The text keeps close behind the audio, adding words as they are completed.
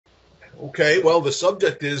Okay, well, the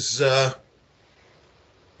subject is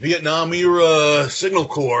Vietnam era Signal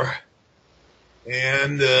Corps,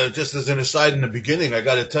 and just as an aside in the beginning, I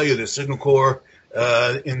got to tell you the Signal Corps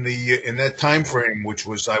in that time frame, which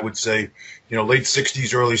was I would say, late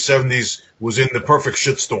 '60s, early '70s, was in the perfect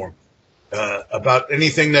shitstorm. About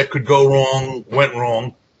anything that could go wrong went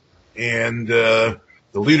wrong, and the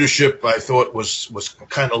leadership I thought was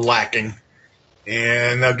kind of lacking.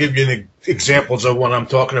 And I'll give you examples of what I'm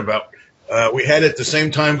talking about. We had at the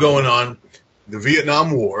same time going on the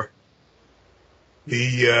Vietnam War,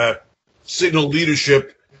 the signal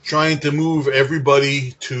leadership trying to move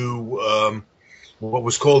everybody to what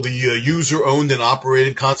was called the user-owned and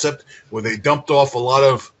operated concept, where they dumped off a lot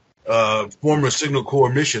of former Signal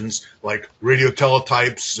Corps missions like radio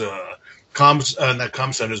teletypes, not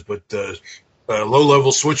comm centers, but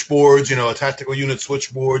low-level switchboards, tactical unit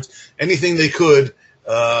switchboards, anything they could.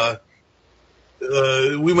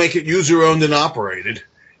 We make it user-owned and operated,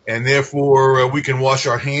 and therefore we can wash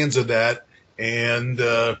our hands of that. And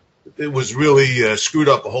it was really screwed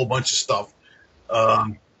up a whole bunch of stuff.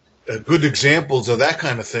 Good examples of that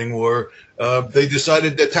kind of thing were they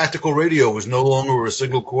decided that tactical radio was no longer a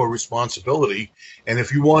Signal Corps responsibility. And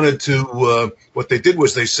if you wanted to, what they did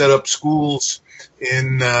was they set up schools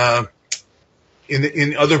in other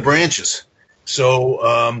branches.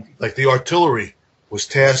 So like the artillery was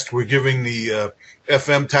tasked with giving the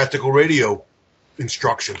FM tactical radio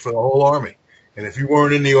instruction for the whole army. And if you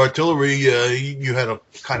weren't in the artillery, you had a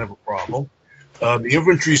kind of a problem. The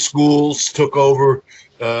infantry schools took over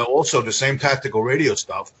also the same tactical radio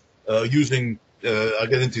stuff using, I'll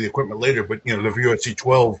get into the equipment later, but, the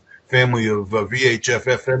VRC-12 family of VHF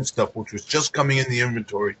FM stuff, which was just coming in the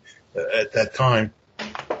inventory at that time.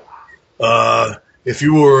 If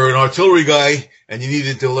you were an artillery guy and you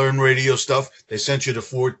needed to learn radio stuff, they sent you to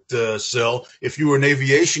Fort Sill. If you were an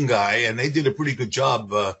aviation guy, and they did a pretty good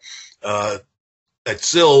job at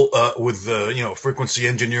Sill with frequency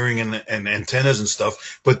engineering and antennas and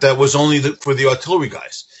stuff, but that was only for the artillery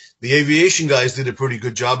guys. The aviation guys did a pretty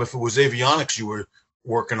good job if it was avionics you were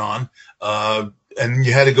working on, and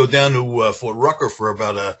you had to go down to Fort Rucker for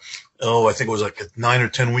about I think it was like a 9 or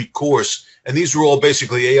 10 week course, and these were all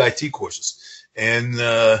basically AIT courses. And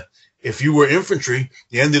if you were infantry,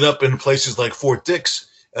 you ended up in places like Fort Dix.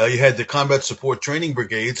 You had the combat support training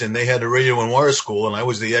brigades, and they had a radio and wire school, and I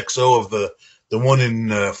was the XO of the one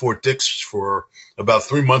in Fort Dix for about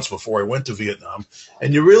 3 months before I went to Vietnam.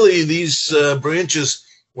 And these branches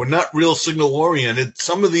were not real signal oriented.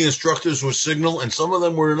 Some of the instructors were signal and some of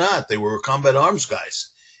them were not. They were combat arms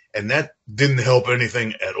guys. And that didn't help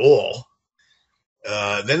anything at all.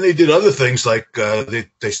 Then they did other things like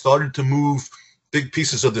they started to move big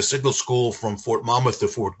pieces of the signal school from Fort Monmouth to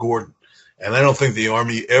Fort Gordon. And I don't think the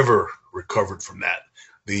Army ever recovered from that.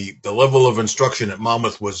 The level of instruction at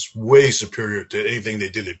Monmouth was way superior to anything they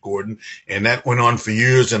did at Gordon, and that went on for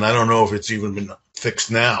years, and I don't know if it's even been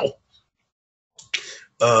fixed now.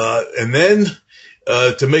 And then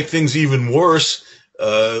to make things even worse,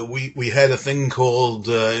 we had a thing called,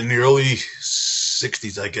 in the early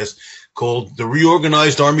 60s, I guess, called the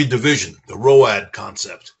Reorganized Army Division, the ROAD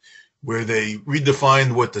concept, where they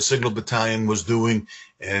redefined what the Signal Battalion was doing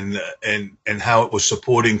and how it was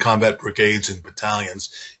supporting combat brigades and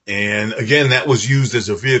battalions. And again, that was used as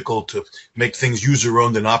a vehicle to make things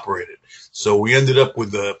user-owned and operated. So we ended up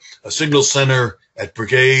with a signal center at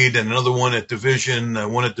brigade and another one at division,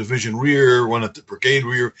 one at division rear, one at the brigade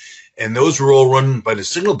rear. And those were all run by the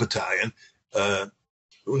Signal Battalion,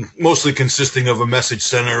 mostly consisting of a message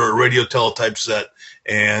center, a radio teletype set,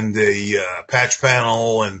 and a patch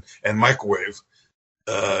panel and microwave.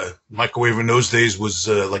 Microwave in those days was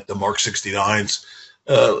like the Mark 69s.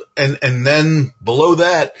 And then below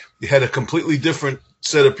that, you had a completely different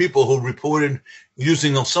set of people who reported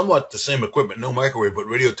using somewhat the same equipment, no microwave, but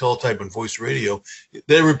radio teletype and voice radio.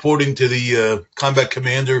 They're reporting to the combat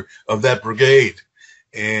commander of that brigade.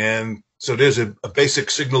 And so there's a basic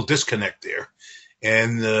signal disconnect there.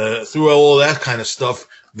 And through all that kind of stuff,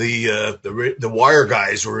 the wire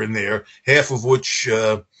guys were in there, half of which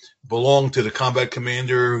belonged to the combat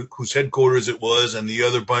commander whose headquarters it was, and the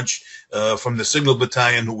other bunch from the Signal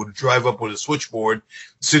Battalion who would drive up with a switchboard,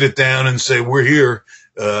 sit it down and say, "We're here,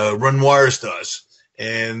 run wires to us."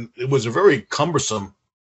 And it was a very cumbersome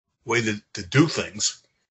way to do things.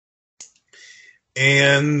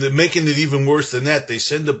 And making it even worse than that, they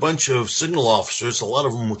send a bunch of signal officers, a lot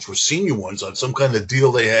of them which were senior ones, on some kind of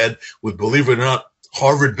deal they had with, believe it or not,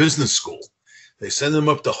 Harvard Business School. They send them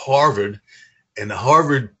up to Harvard, and the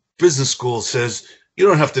Harvard Business School says, "You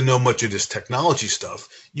don't have to know much of this technology stuff.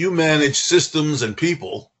 You manage systems and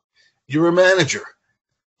people. You're a manager."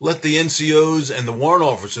 let the NCOs and the warrant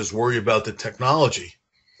officers worry about the technology.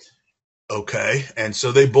 Okay, and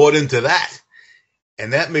so they bought into that.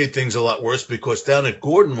 And that made things a lot worse because down at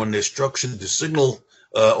Gordon, when they structured the signal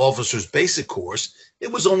officers basic course,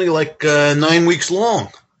 it was only like 9 weeks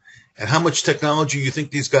long. And how much technology you think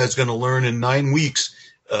these guys are going to learn in 9 weeks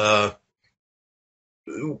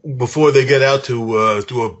before they get out to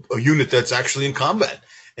a unit that's actually in combat?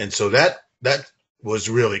 And so that was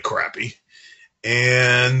really crappy.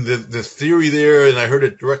 And the theory there, and I heard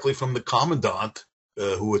it directly from the commandant,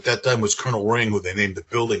 who at that time was Colonel Ring, who they named the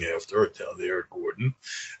building after down there at Gordon.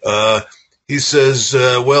 He says,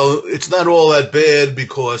 well, it's not all that bad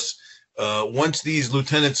because once these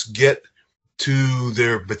lieutenants get to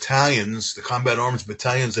their battalions, the combat arms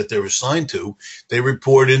battalions that they're assigned to, they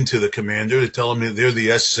report into the commander. They tell them they're the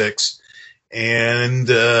S6, and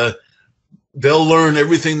they'll learn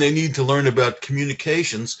everything they need to learn about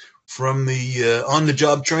communications from the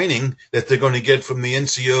on-the-job training that they're going to get from the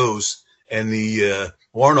NCOs and the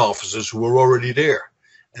warrant officers who were already there.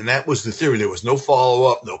 And that was the theory. There was no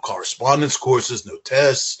follow-up, no correspondence courses, no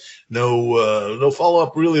tests, no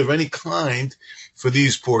follow-up really of any kind for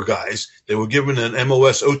these poor guys. They were given an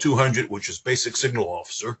MOS 0200, which is basic signal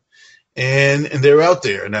officer, and they're out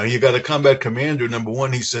there. Now, you got a combat commander, number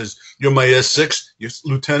one, he says, you're my S6, you're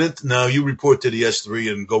lieutenant, now you report to the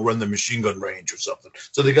S3 and go run the machine gun range or something.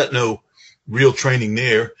 So they got no real training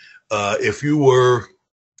there. If you were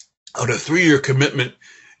on a 3-year commitment,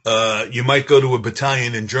 you might go to a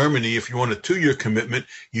battalion in Germany. If you want a 2-year commitment,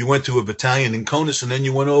 you went to a battalion in CONUS, and then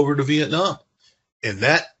you went over to Vietnam. And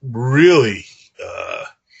that really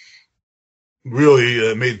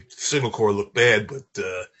made Signal Corps look bad, but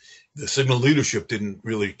the Signal leadership didn't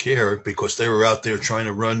really care because they were out there trying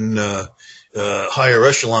to run higher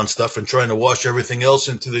echelon stuff and trying to wash everything else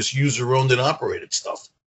into this user-owned and operated stuff.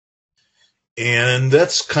 And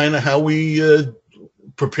that's kind of how we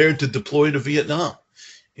prepared to deploy to Vietnam.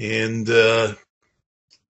 And it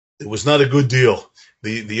was not a good deal.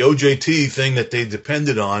 The OJT thing that they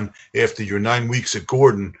depended on after your 9 weeks at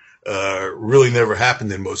Gordon really never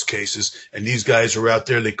happened in most cases. And these guys are out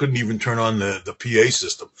there, they couldn't even turn on the PA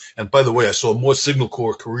system. And by the way, I saw more Signal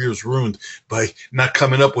Corps careers ruined by not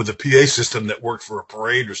coming up with a PA system that worked for a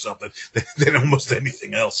parade or something than almost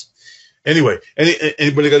anything else. Anyway,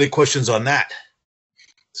 anybody got any questions on that?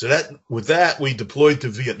 So with that, we deployed to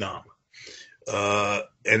Vietnam.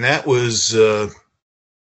 And that was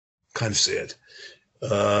kind of sad.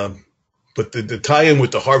 But the tie-in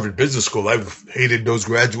with the Harvard Business School, I've hated those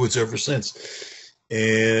graduates ever since.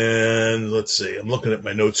 And let's see, I'm looking at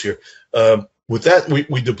my notes here. With that,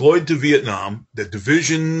 we deployed to Vietnam. The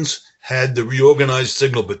divisions had the reorganized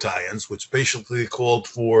signal battalions, which basically called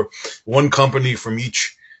for one company from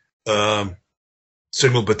each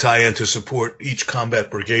signal battalion to support each combat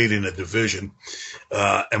brigade in a division.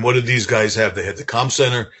 And what did these guys have? They had the comm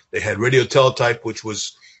center, they had radio teletype, which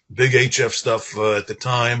was big HF stuff at the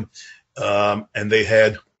time, and they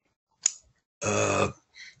had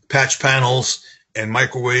patch panels and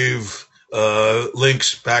microwave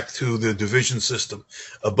links back to the division system.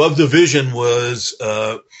 Above division was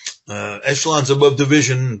echelons above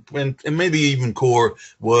division, and maybe even corps,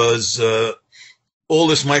 was all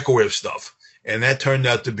this microwave stuff. And that turned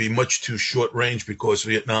out to be much too short range because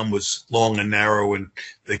Vietnam was long and narrow and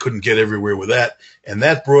they couldn't get everywhere with that. And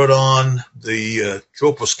that brought on the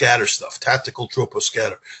troposcatter stuff, tactical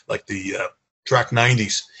troposcatter, like the Track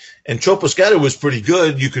 90s. And troposcatter was pretty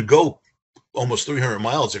good. You could go almost 300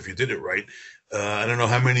 miles if you did it right. I don't know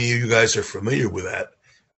how many of you guys are familiar with that,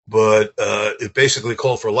 but it basically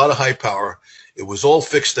called for a lot of high power. It was all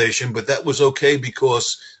fixed station, but that was okay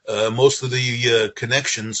because most of the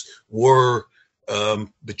connections were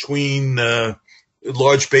between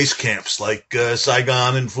large base camps like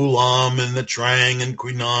Saigon and Phu and the Trang and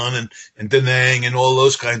Quy Nhon and Da Nang and all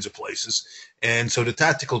those kinds of places. And so the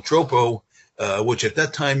tactical tropo, which at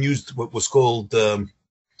that time used what was called it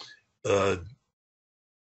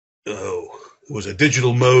was a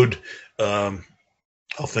digital mode.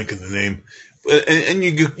 I'll think of the name. And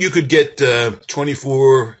you could get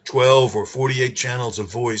 24, 12, or 48 channels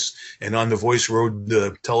of voice, and on the voice road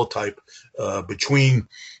teletype between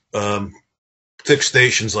fixed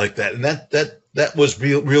stations like that. And that was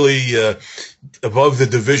really above the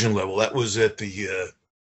division level. That was at the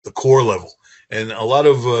corps level. And a lot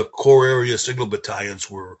of corps area signal battalions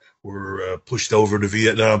were pushed over to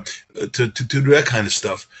Vietnam to do that kind of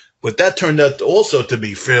stuff. But that turned out also to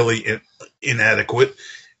be fairly inadequate.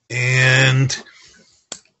 And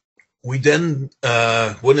we then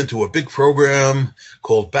went into a big program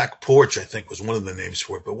called Back Porch, I think was one of the names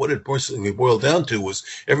for it. But what it basically boiled down to was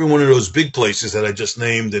every one of those big places that I just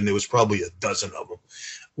named, and there was probably a dozen of them,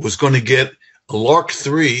 was going to get a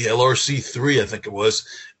LRC3, I think it was,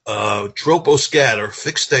 tropo scatter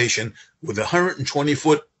fixed station with a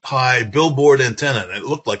 120-foot high billboard antenna, and it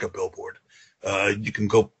looked like a billboard. You can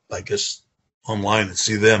go, I guess, online and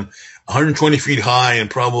see them, 120 feet high and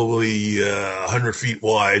probably 100 feet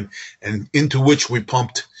wide, and into which we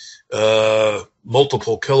pumped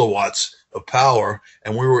multiple kilowatts of power,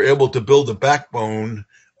 and we were able to build a backbone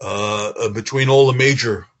between all the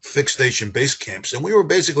major fixed station base camps. And we were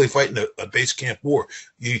basically fighting a base camp war.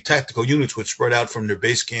 The tactical units would spread out from their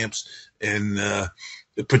base camps and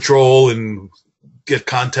patrol and get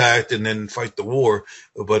contact and then fight the war.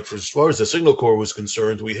 But as far as the Signal Corps was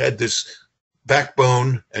concerned, we had this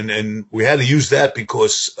backbone, and we had to use that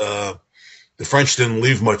because the French didn't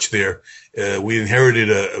leave much there. We inherited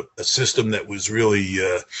a system that was really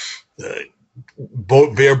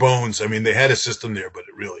bare bones. I mean, they had a system there, but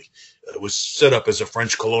it really was set up as a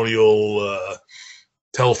French colonial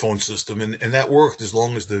telephone system, and that worked as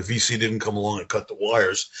long as the VC didn't come along and cut the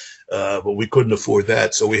wires. But we couldn't afford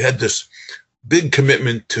that, so we had this big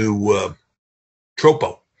commitment to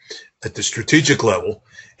tropo at the strategic level,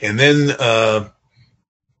 and then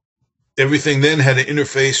everything then had to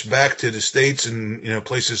interface back to the States and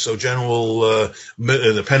places. So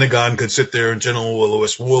the Pentagon could sit there, and General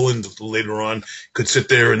Lewis Woolen later on could sit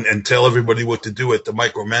there and tell everybody what to do at the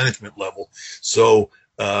micromanagement level. So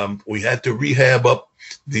we had to rehab up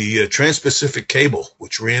the Trans-Pacific cable,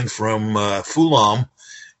 which ran from Fulham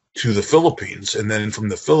to the Philippines, and then from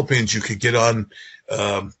the Philippines you could get on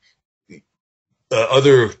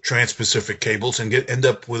other Trans-Pacific cables and end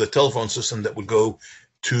up with a telephone system that would go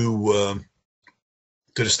to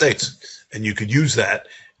the States, and you could use that.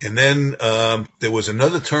 And then there was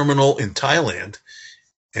another terminal in Thailand,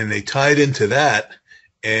 and they tied into that,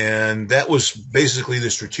 and that was basically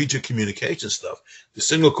the strategic communication stuff. The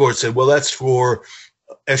Signal Corps said, well, that's for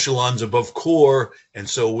echelons above Corps, and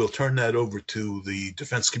so we'll turn that over to the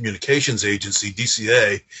Defense Communications Agency,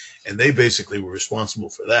 DCA, and they basically were responsible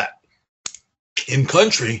for that. In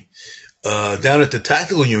country, down at the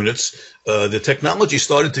tactical units, the technology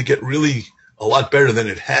started to get really a lot better than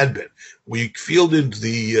it had been. We fielded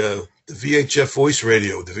the VHF voice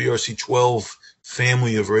radio, the VRC-12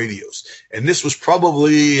 family of radios. And this was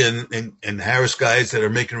probably, and Harris guys that are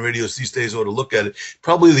making radios these days ought to look at it,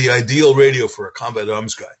 probably the ideal radio for a combat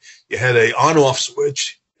arms guy. You had a on-off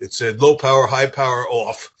switch. It said low power, high power,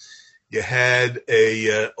 off. You had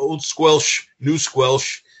a old squelch, new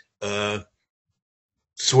squelch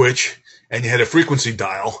switch, and you had a frequency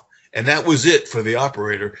dial. And that was it for the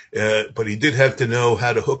operator. But he did have to know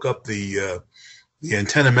how to hook up the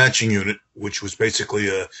antenna matching unit, which was basically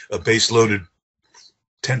a base-loaded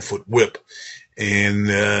 10-foot whip. And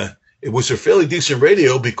it was a fairly decent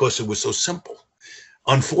radio because it was so simple.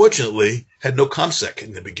 Unfortunately, had no ComSec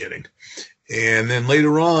in the beginning. And then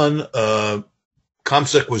later on,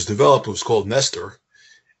 ComSec was developed. It was called Nestor.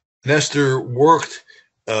 Nestor worked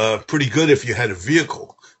pretty good if you had a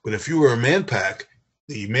vehicle. But if you were a manpack,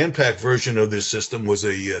 the manpack version of this system was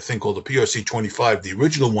a thing called the PRC-25. The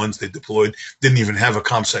original ones they deployed didn't even have a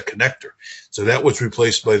ComSec connector. So that was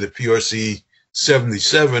replaced by the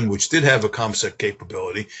PRC-77, which did have a ComSec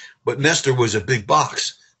capability. But Nestor was a big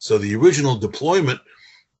box. So the original deployment,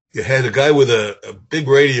 you had a guy with a big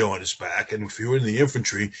radio on his back, and if you were in the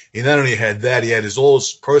infantry, he not only had that, he had all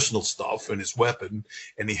his personal stuff and his weapon,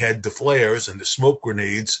 and he had the flares and the smoke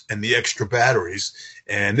grenades and the extra batteries,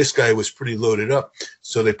 and this guy was pretty loaded up.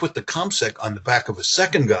 So they put the ComSec on the back of a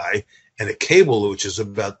second guy and a cable, which is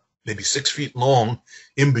about maybe 6 feet long,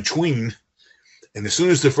 in between. And as soon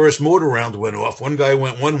as the first mortar round went off, one guy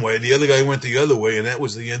went one way, the other guy went the other way, and that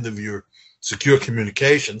was the end of your secure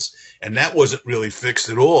communications. And that wasn't really fixed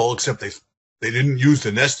at all, except they didn't use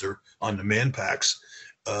the Nestor on the manpacks.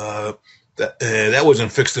 That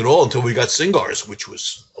wasn't fixed at all until we got Singars, which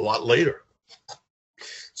was a lot later.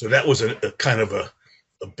 So that was a kind of a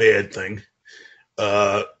bad thing.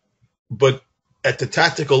 But at the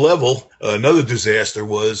tactical level, another disaster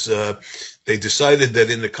was they decided that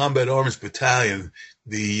in the combat arms battalion,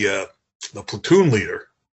 the platoon leader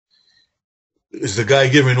is the guy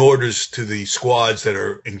giving orders to the squads that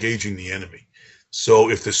are engaging the enemy. So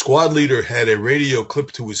if the squad leader had a radio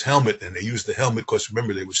clipped to his helmet, and they used the helmet because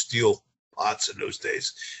remember they were steel pots in those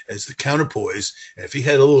days as the counterpoise, and if he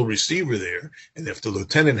had a little receiver there, and if the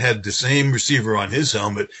lieutenant had the same receiver on his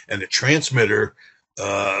helmet and a transmitter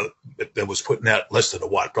that was putting out less than a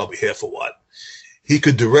watt, probably half a watt, he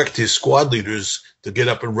could direct his squad leaders to get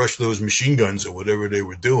up and rush those machine guns or whatever they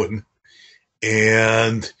were doing.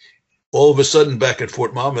 And all of a sudden back at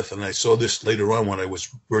Fort Monmouth, and I saw this later on when I was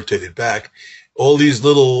rotated back, all these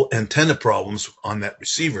little antenna problems on that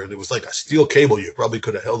receiver. There was like a steel cable. You probably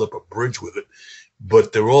could have held up a bridge with it,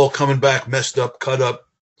 but they're all coming back messed up, cut up,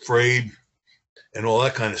 frayed, and all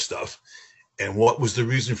that kind of stuff. And what was the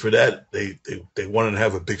reason for that? They wanted to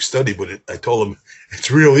have a big study, but I told them it's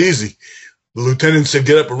real easy. The lieutenant said,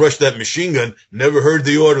 get up and rush that machine gun. Never heard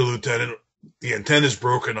the order, Lieutenant. The antenna's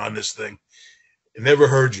broken on this thing. It never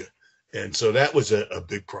heard you. And so that was a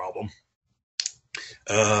big problem.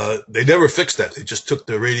 They never fixed that. They just took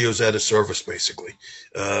the radios out of service, basically.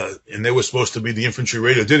 And they were supposed to be the infantry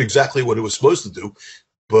radio. It did exactly what it was supposed to do.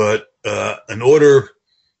 But an order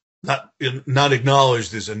not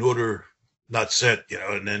acknowledged is an order not sent,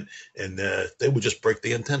 and they would just break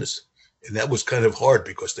the antennas. And that was kind of hard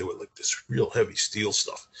because they were like this real heavy steel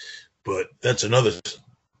stuff. But that's another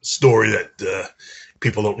story that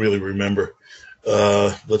people don't really remember.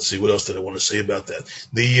 Let's see, what else did I want to say about that?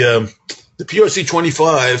 The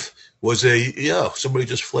PRC-25 was somebody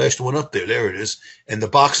just flashed one up there. There it is. And the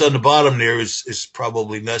box on the bottom there is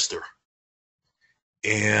probably Nestor.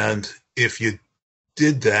 And if you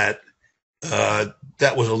did that,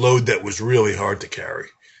 that was a load that was really hard to carry.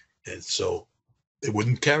 And so they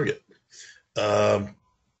wouldn't carry it. The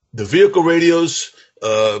vehicle radios,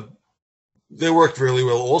 they worked really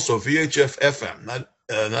well. Also VHF FM, not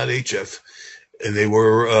HF. And they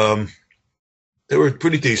were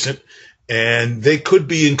pretty decent, and they could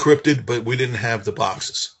be encrypted, but we didn't have the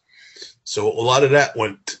boxes. So a lot of that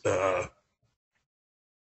went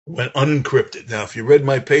unencrypted. Now, if you read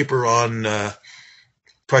my paper on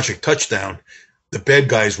Project Touchdown, the bad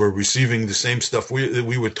guys were receiving the same stuff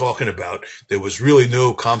we were talking about. There was really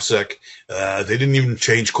no ComSec. They didn't even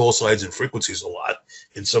change call signs and frequencies a lot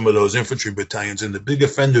in some of those infantry battalions. And the big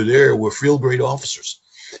offender there were field grade officers.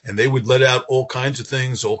 And they would let out all kinds of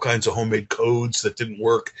things, all kinds of homemade codes that didn't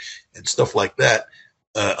work and stuff like that,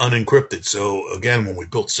 unencrypted. So again, when we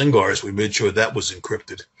built SINGARs, we made sure that was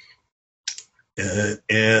encrypted.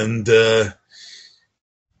 And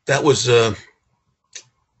that was a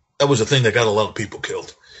thing that got a lot of people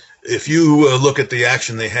killed. If you look at the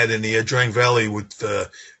action they had in the Edrang Valley with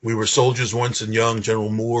We Were Soldiers Once and Young, General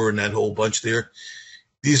Moore, and that whole bunch there,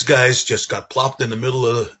 these guys just got plopped in the middle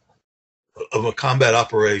of a combat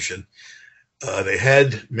operation. They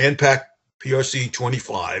had man-packed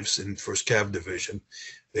PRC-25s in 1st Cav Division.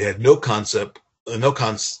 They had no ComSec,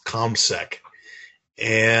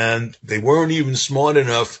 and they weren't even smart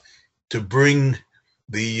enough to bring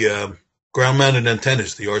the ground-mounted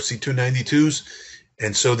antennas, the RC-292s,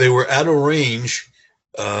 and so they were out of range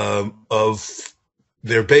of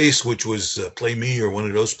their base, which was Play Me or one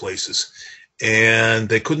of those places, and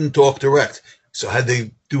they couldn't talk direct. So had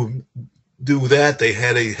they do that, they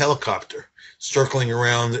had a helicopter circling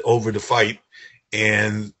around over the fight,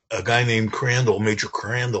 and a guy named Crandall, Major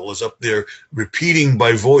Crandall, is up there repeating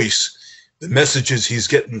by voice the messages he's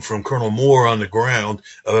getting from Colonel Moore on the ground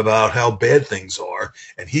about how bad things are.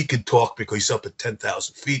 And he could talk because he's up at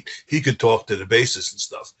 10,000 feet. He could talk to the bases and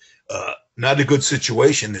stuff. Not a good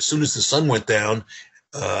situation. As soon as the sun went down,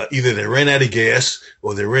 either they ran out of gas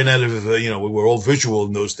or they ran out of, we were all visual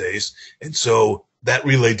in those days. And so that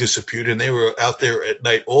relay disappeared, and they were out there at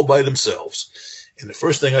night all by themselves. And the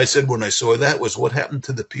first thing I said when I saw that was, what happened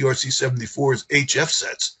to the PRC-74's HF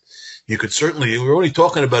sets? You could certainly, we were only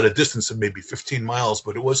talking about a distance of maybe 15 miles,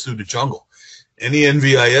 but it was through the jungle. Any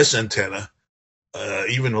NVIS antenna,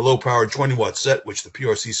 even a low-powered 20-watt set, which the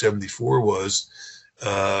PRC-74 was,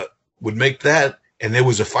 would make that, and there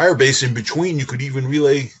was a fire base in between. You could even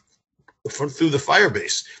relay through the fire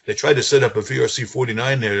base. They tried to set up a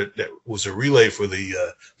VRC-49 there that was a relay for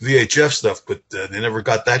the VHF stuff, but they never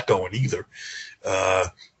got that going either.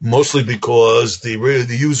 Mostly because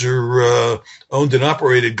the user owned and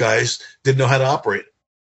operated guys didn't know how to operate it.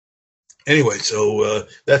 Anyway, so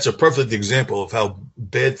that's a perfect example of how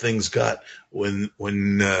bad things got when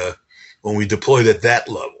we deployed at that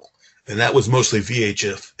level, and that was mostly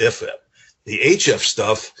VHF FM. The HF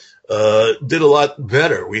stuff did a lot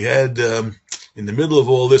better. We had in the middle of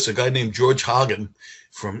all this, a guy named George Hagen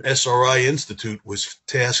from SRI Institute was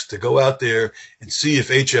tasked to go out there and see if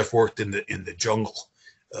HF worked in the jungle.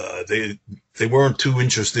 They weren't too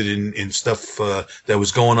interested in stuff that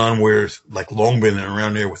was going on where, like Longben and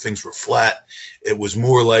around there, where things were flat. It was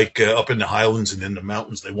more like up in the highlands and in the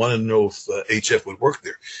mountains. They wanted to know if HF would work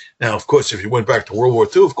there. Now, of course, if you went back to World War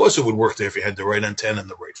II, of course it would work there if you had the right antenna and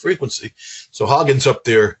the right frequency. So Hagen's up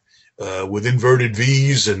there with inverted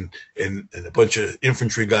V's and a bunch of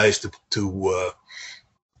infantry guys to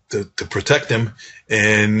protect him.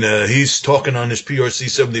 And he's talking on his PRC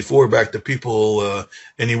 74 back to people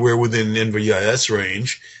anywhere within NVIS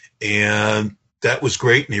range. And that was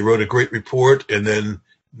great. And he wrote a great report. And then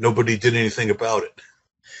nobody did anything about it.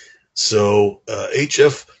 So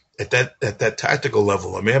HF at that tactical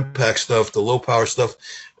level, the manpack stuff, the low power stuff,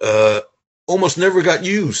 almost never got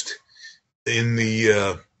used in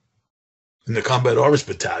the combat arms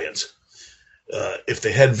battalions. If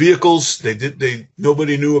they had vehicles,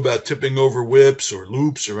 nobody knew about tipping over whips or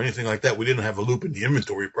loops or anything like that. We didn't have a loop in the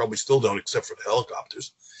inventory. Probably still don't, except for the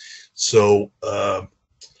helicopters. So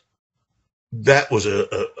that was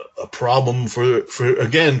a problem for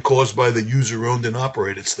again, caused by the user owned and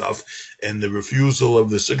operated stuff and the refusal of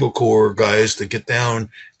the Signal Corps guys to get down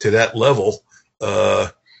to that level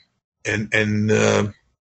and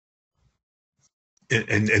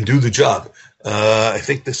do the job. I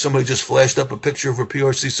think that somebody just flashed up a picture of a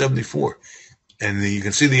PRC 74, and you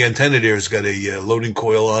can see the antenna there has got a loading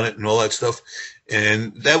coil on it and all that stuff,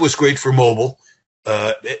 and that was great for mobile.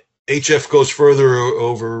 HF goes further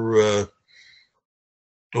over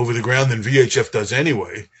the ground than VHF does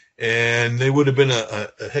anyway, and they would have been a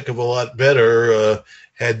heck of a lot better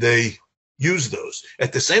had they used those.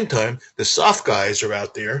 At the same time, the soft guys are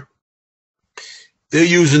out there. They're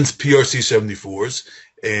using PRC 74s,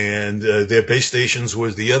 and their base stations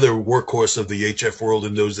was the other workhorse of the HF world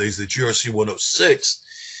in those days, the GRC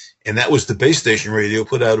 106, and that was the base station radio,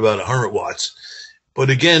 put out about 100 watts. But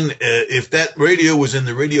again, if that radio was in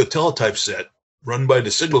the radio teletype set, run by the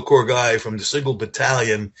Signal Corps guy from the Signal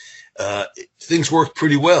Battalion, things worked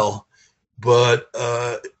pretty well, but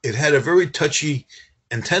it had a very touchy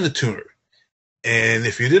antenna tuner. And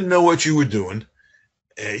if you didn't know what you were doing,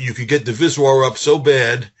 you could get the Viswar up so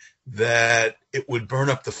bad that it would burn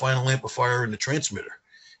up the final amplifier in the transmitter.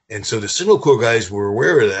 And so the Signal Corps guys were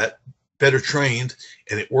aware of that, better trained,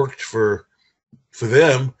 and it worked for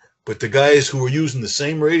them. But the guys who were using the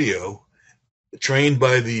same radio, trained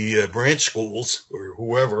by the branch schools or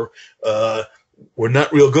whoever, were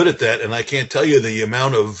not real good at that. And I can't tell you the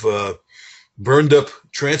amount of burned up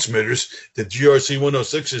transmitters that GRC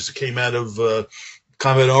 106s came out of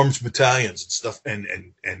combat arms battalions and stuff.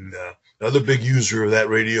 And the other big user of that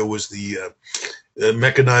radio was the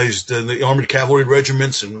mechanized, the armored cavalry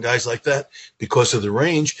regiments and guys like that because of the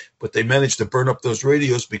range. But they managed to burn up those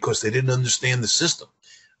radios because they didn't understand the system.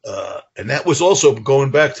 And that was also,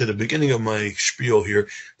 going back to the beginning of my spiel here,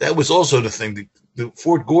 that was also the thing.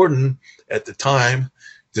 Fort Gordon at the time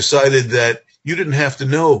decided that you didn't have to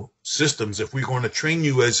know systems. If we're going to train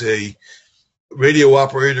you as a radio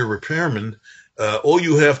operator repairman, all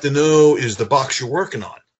you have to know is the box you're working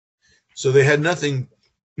on. So they had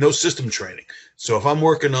no system training. So if I'm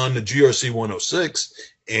working on the GRC 106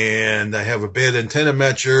 and I have a bad antenna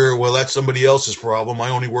matcher, well, that's somebody else's problem. I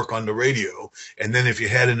only work on the radio. And then if you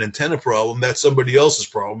had an antenna problem, that's somebody else's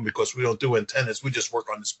problem because we don't do antennas. We just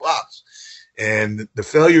work on this box. And the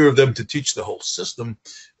failure of them to teach the whole system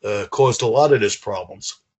caused a lot of these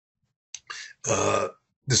problems.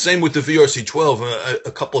 The same with the VRC-12.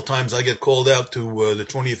 A couple of times I get called out to the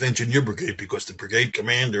 20th Engineer Brigade because the brigade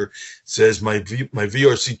commander says my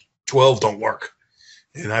VRC-12 don't work.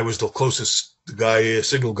 And I was the closest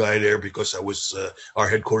signal guy there because our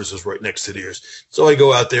headquarters was right next to theirs. So I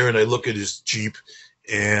go out there and I look at his Jeep,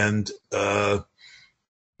 and the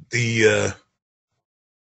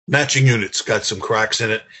matching unit's got some cracks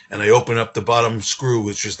in it, and I open up the bottom screw,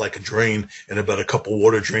 which is like a drain, and about a couple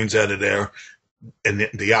water drains out of there. And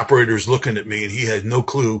the operator's looking at me, and he had no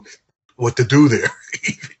clue what to do there,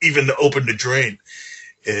 even to open the drain.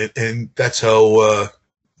 And that's how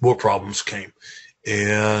more problems came.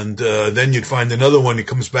 And then you'd find another one. He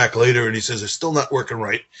comes back later, and he says, it's still not working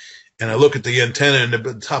right. And I look at the antenna, and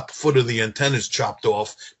the top foot of the antenna is chopped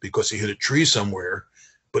off because he hit a tree somewhere.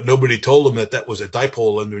 But nobody told him that was a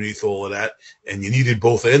dipole underneath all of that, and you needed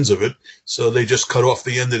both ends of it. So they just cut off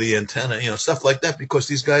the end of the antenna, stuff like that, because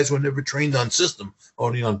these guys were never trained on system,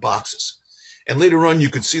 only on boxes. And later on, you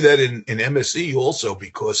could see that in MSE also,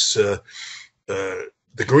 because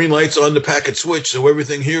the green light's on the packet switch, so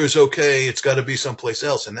everything here is okay. It's got to be someplace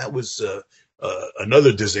else. And that was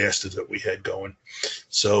another disaster that we had going.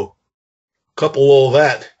 So couple all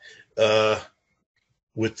that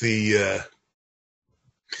with the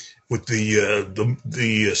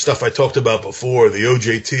stuff I talked about before, the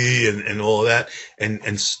OJT and all of that, and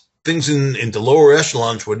things in the lower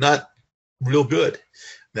echelons were not real good.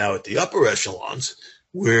 Now at the upper echelons,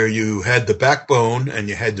 where you had the backbone and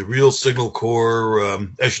you had the real Signal Corps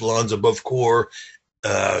echelons above Corps,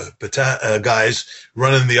 guys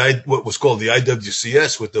running what was called the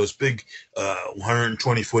IWCS with those big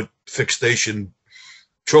 120-foot fixed station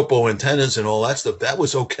tropo antennas and all that stuff. That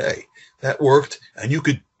was okay. That worked, and you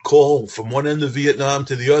could call from one end of Vietnam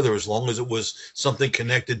to the other as long as it was something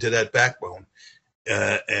connected to that backbone,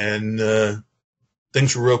 and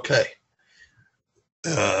things were okay.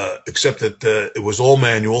 Except that it was all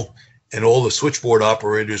manual, and all the switchboard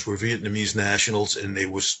operators were Vietnamese nationals, and they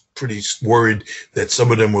was pretty worried that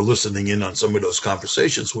some of them were listening in on some of those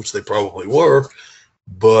conversations, which they probably were.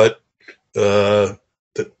 But the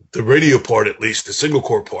radio part, at least the single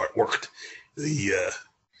core part, worked.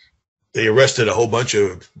 They arrested a whole bunch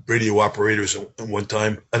of radio operators at one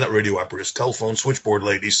time. Not radio operators, telephone switchboard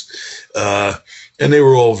ladies, and they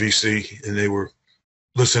were all VC, and they were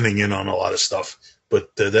listening in on a lot of stuff.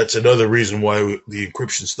 But that's another reason why the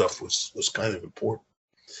encryption stuff was kind of important.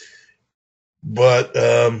 But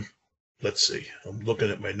let's see. I'm looking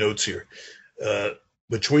at my notes here.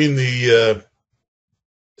 Between the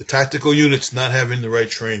tactical units not having the right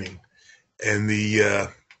training and the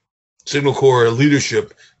Signal Corps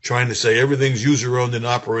leadership trying to say everything's user-owned and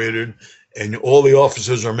operated and all the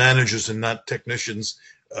officers are managers and not technicians,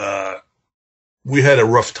 we had a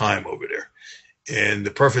rough time over there. And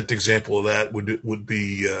the perfect example of that would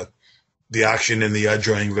be the action in the Ia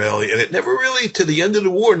Drang Valley. And it never really, to the end of the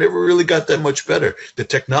war, never really got that much better. The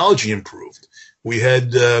technology improved. We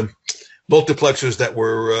had multiplexers that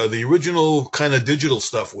were the original kind of digital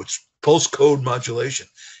stuff, which pulse code modulation.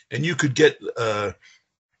 And you could get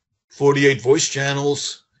 48 voice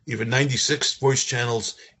channels, even 96 voice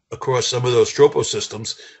channels across some of those tropo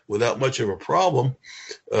systems without much of a problem,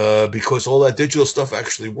 because all that digital stuff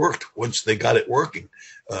actually worked once they got it working.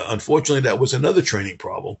 Unfortunately, that was another training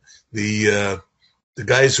problem. The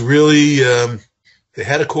guys really, they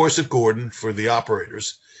had a course at Gordon for the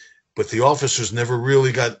operators, but the officers never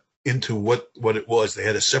really got into what it was. They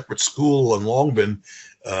had a separate school on Long Bin,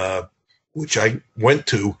 which I went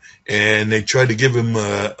to, and they tried to give them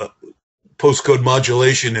a postcode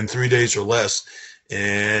modulation in 3 days or less.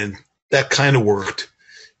 And that kind of worked,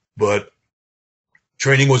 but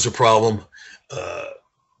training was a problem.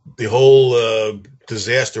 The whole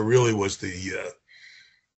disaster really was the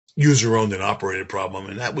user-owned and operated problem,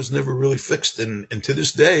 and that was never really fixed. And to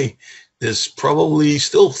this day, there's probably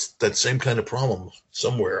still that same kind of problem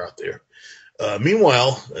somewhere out there.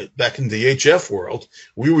 Meanwhile, back in the HF world,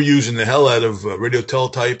 we were using the hell out of radio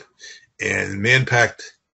teletype and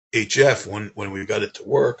man-packed HF when we got it to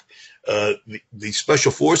work. The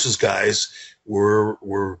special forces guys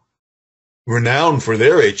were renowned for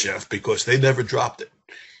their HF because they never dropped it.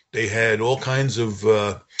 They had all kinds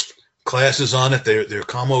of classes on it. Their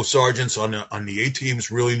commo sergeants on the A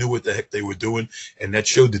teams really knew what the heck they were doing, and that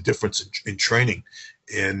showed the difference in training.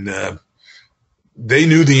 And they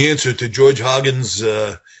knew the answer to George Hagen's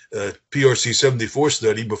PRC 74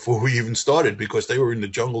 study before we even started, because they were in the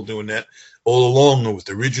jungle doing that all along with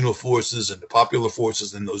the regional forces and the popular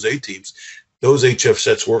forces and those A teams. Those HF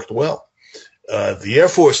sets worked well. The Air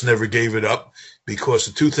Force never gave it up because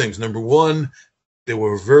of two things. Number one, there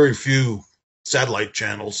were very few satellite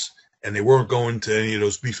channels, and they weren't going to any of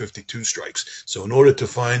those B-52 strikes. So in order to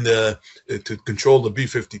find to control the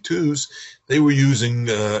B-52s, they were using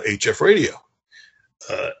HF radio,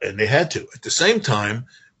 and they had to. At the same time,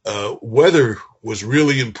 weather was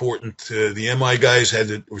really important. The MI guys had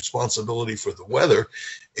the responsibility for the weather,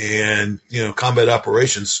 and combat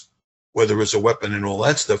operations, weather as a weapon and all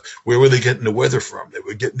that stuff. Where were they getting the weather from? They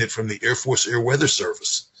were getting it from the Air Force Air Weather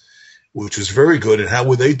Service, which was very good. And how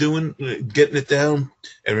were they doing getting it down?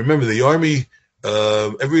 And remember, the Army,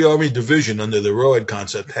 every Army division under the ROAD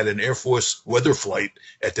concept had an Air Force weather flight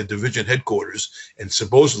at the division headquarters, and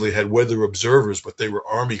supposedly had weather observers, but they were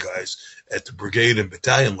Army guys at the brigade and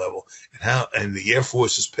battalion level. And the Air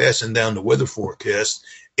Force is passing down the weather forecast,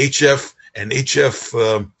 HF and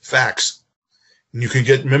HF fax. And you can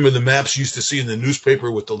remember the maps you used to see in the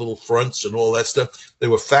newspaper with the little fronts and all that stuff? They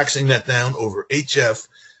were faxing that down over HF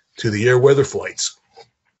to the air weather flights.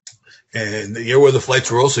 And the air weather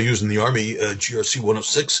flights were also using the Army GRC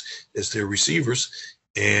 106 as their receivers,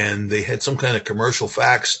 and they had some kind of commercial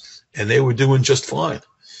fax, and they were doing just fine.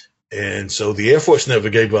 And so the Air Force never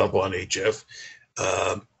gave up on HF.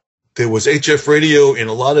 There was HF radio in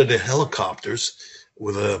a lot of the helicopters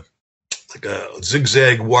with a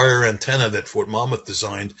zigzag wire antenna that Fort Monmouth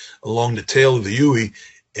designed along the tail of the Huey,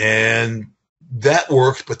 and that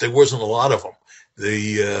worked, but there wasn't a lot of them.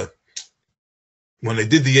 When they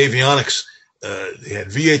did the avionics, they had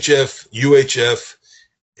VHF, UHF,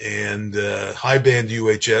 and high band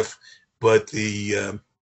UHF, but the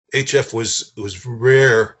HF was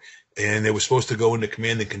rare and they were supposed to go into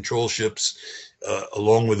command and control ships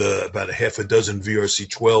along with about a half a dozen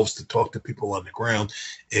VRC-12s to talk to people on the ground.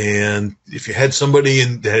 And if you had somebody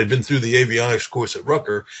that had been through the avionics course at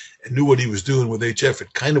Rucker and knew what he was doing with HF,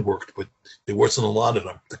 it kind of worked, but there wasn't a lot of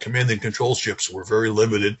them. The command and control ships were very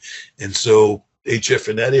limited, and so HF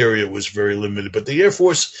in that area was very limited. But the Air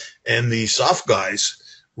Force and the SOF guys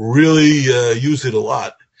really used it a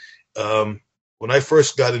lot. When I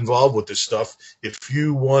first got involved with this stuff, if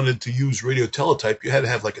you wanted to use radio teletype, you had to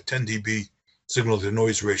have like a 10 dB signal to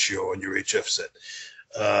noise ratio on your HF set.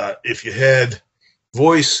 If you had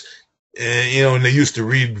voice, and they used to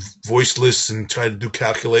read voice lists and try to do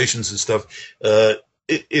calculations and stuff,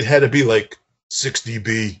 it had to be like 6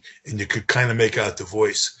 dB, and you could kind of make out the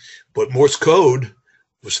voice. But Morse code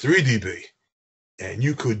was 3 dB, and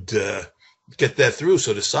you could get that through.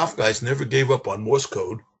 So the SOF guys never gave up on Morse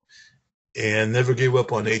code and never gave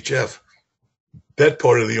up on HF. That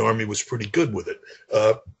part of the Army was pretty good with it.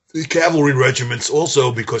 The cavalry regiments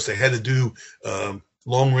also, because they had to do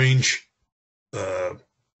long-range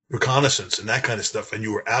reconnaissance and that kind of stuff, and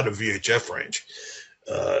you were out of VHF range,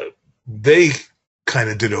 they kind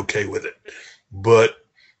of did okay with it. But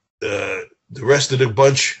the rest of the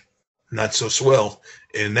bunch, not so swell,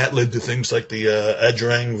 and that led to things like the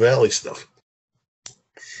Adirang Valley stuff.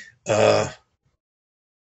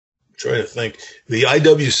 Trying to think. The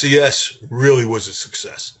IWCS really was a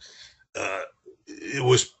success. It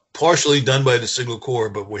was partially done by the Signal Corps,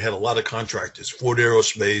 but we had a lot of contractors, Ford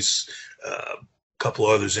Aerospace, a couple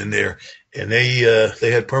of others in there, and they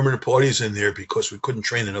had permanent parties in there because we couldn't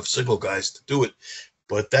train enough signal guys to do it.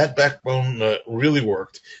 But that backbone really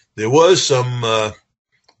worked. There was some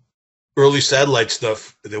early satellite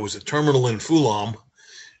stuff. There was a terminal in Fulham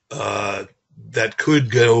that could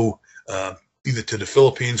go either to the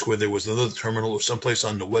Philippines, where there was another terminal, or someplace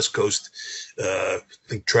on the West Coast, I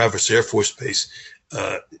think Traverse Air Force Base.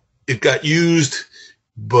 It got used,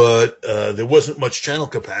 but there wasn't much channel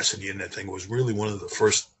capacity in that thing. It was really one of the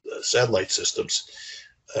first satellite systems.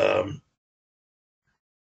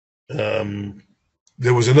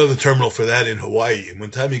 There was another terminal for that in Hawaii. And when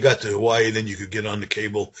time you got to Hawaii, then you could get on the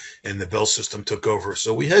cable, and the Bell system took over.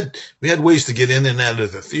 So we had ways to get in and out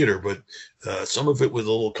of the theater, but some of it was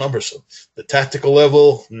a little cumbersome. The tactical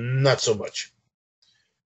level, not so much.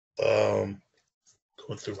 Going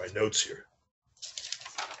through my notes here.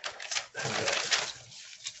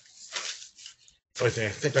 I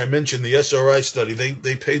think I mentioned the SRI study.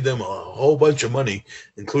 They paid them a whole bunch of money,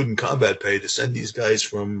 including combat pay, to send these guys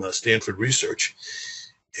from Stanford Research.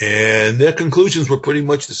 And their conclusions were pretty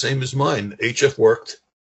much the same as mine. HF worked.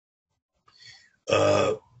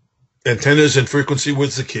 Antennas and frequency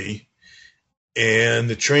was the key. And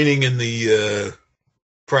the training and the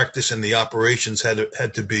practice and the operations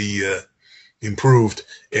had to be improved.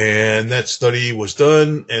 And that study was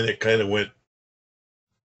done, and it kind of went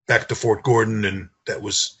back to Fort Gordon, and that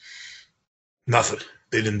was nothing.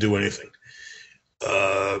 They didn't do anything.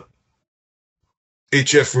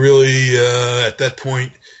 HF really, at that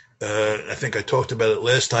point, I think I talked about it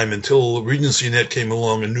last time, until Regency Net came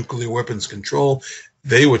along and nuclear weapons control,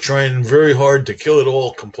 they were trying very hard to kill it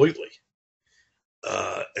all completely.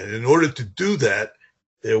 And in order to do that,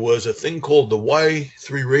 there was a thing called the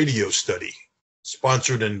Y3 radio study,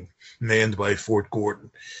 sponsored and manned by Fort Gordon.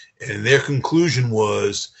 And their conclusion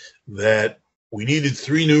was that we needed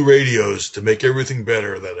 3 new radios to make everything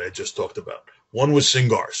better that I just talked about. One was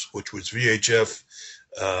SINGARS, which was VHF,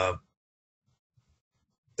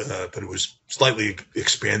 but it was slightly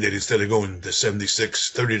expanded. Instead of going to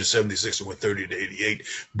 30 to 76, it went 30 to 88,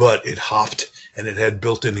 but it hopped, and it had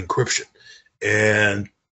built-in encryption. And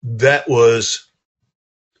that was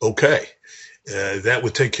okay. That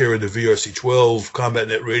would take care of the VRC-12 combat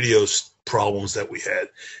net radios problems that we had.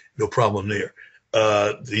 No problem there.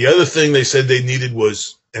 The other thing they said they needed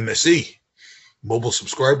was MSE, mobile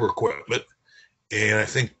subscriber equipment. And I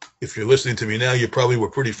think if you're listening to me now, you probably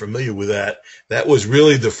were pretty familiar with that. That was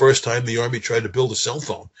really the first time the Army tried to build a cell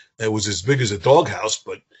phone that was as big as a doghouse,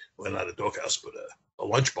 but, well, not a doghouse, but a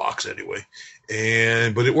lunchbox anyway.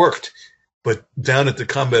 But it worked. But down at the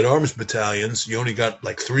combat arms battalions, you only got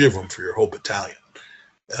like 3 of them for your whole battalion.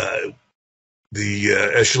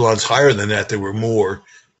 The echelons higher than that, there were more.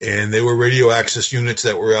 And they were radio access units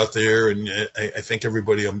that were out there. And I think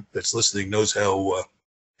everybody that's listening knows how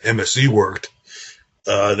MSE worked.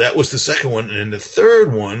 That was the second one. And the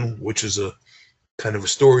third one, which is a kind of a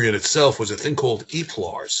story in itself, was a thing called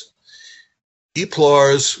EPLARS.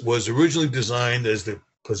 EPLARS was originally designed as the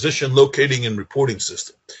position locating and reporting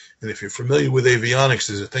system. And if you're familiar with avionics,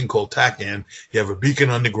 there's a thing called TACAN. You have a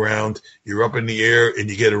beacon on the ground, you're up in the air, and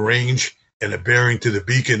you get a range, and a bearing to the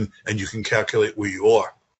beacon, and you can calculate where you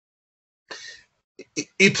are.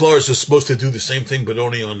 EPLARs are supposed to do the same thing, but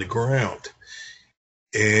only on the ground.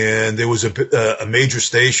 And there was a major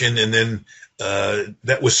station, and then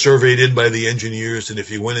that was surveyed in by the engineers. And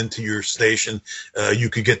if you went into your station, you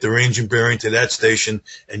could get the range and bearing to that station,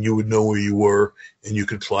 and you would know where you were, and you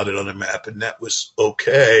could plot it on a map. And that was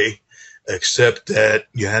okay, except that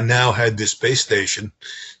you now had this base station,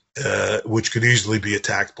 which could easily be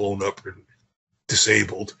attacked, blown up, and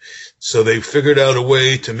disabled. So they figured out a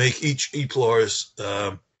way to make each EPLAR's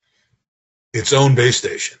its own base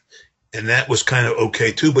station. And that was kind of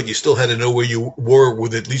okay too, but you still had to know where you were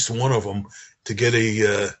with at least one of them to get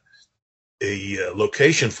a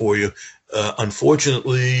location for you.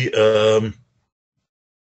 Unfortunately,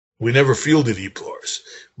 we never fielded EPLARs,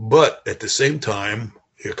 but at the same time,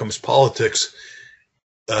 here comes politics.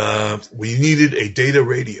 We needed a data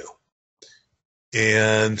radio,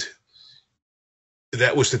 and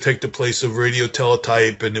that was to take the place of radio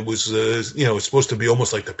teletype, and it was it's supposed to be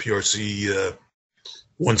almost like the PRC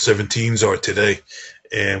 117s are today,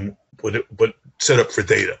 and but set up for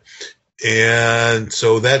data. And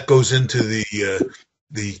so that goes into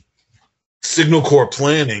the Signal Corps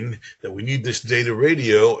planning that we need this data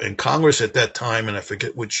radio. And Congress at that time, and I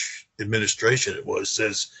forget which administration it was,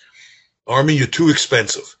 says, Army, you're too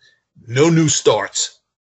expensive. No new starts.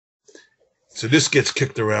 So this gets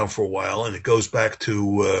kicked around for a while, and it goes back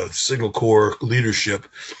to Signal Corps leadership,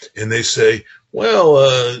 and they say,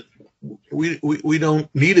 well, we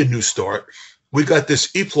don't need a new start. We got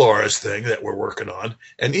this EPLARS thing that we're working on,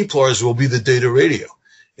 and EPLARS will be the data radio.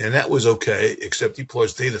 And that was okay, except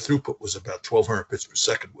EPLARS data throughput was about 1,200 bits per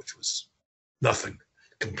second, which was nothing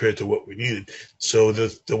compared to what we needed. So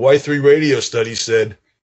the Y3 radio study said,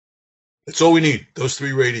 that's all we need, those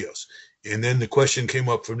 3 radios. And then the question came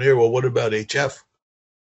up from there, well, what about HF?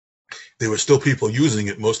 There were still people using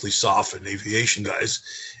it, mostly SOF and aviation guys.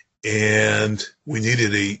 And we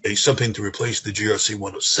needed a something to replace the GRC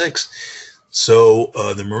 106. So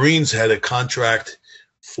the Marines had a contract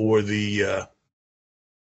for the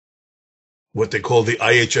what they call the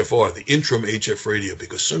IHFR, the interim HF radio,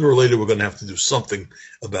 because sooner or later we're going to have to do something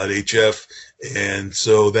about HF. And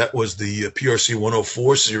so that was the PRC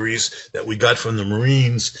 104 series that we got from the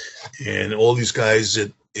Marines, and all these guys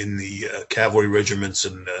in the cavalry regiments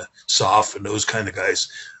and SOF and those kind of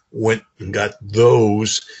guys went and got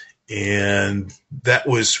those. And that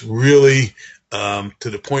was really to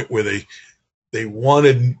the point where they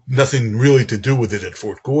wanted nothing really to do with it at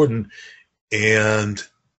Fort Gordon. And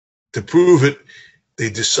to prove it, they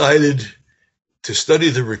decided to study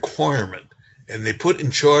the requirement. And they put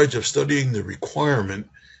in charge of studying the requirement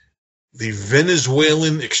the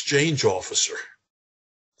Venezuelan exchange officer.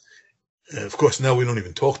 And of course, now we don't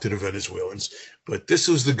even talk to the Venezuelans, but this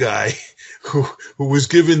was the guy who was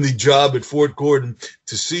given the job at Fort Gordon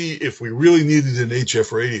to see if we really needed an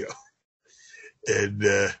HF radio. And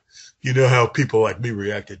you know how people like me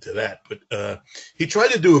reacted to that. But he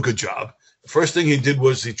tried to do a good job. The first thing he did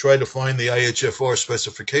was he tried to find the IHFR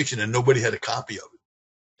specification, and nobody had a copy of it.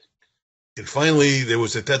 And finally, there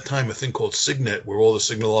was at that time a thing called Signet, where all the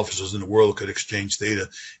signal officers in the world could exchange data.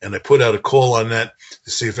 And I put out a call on that to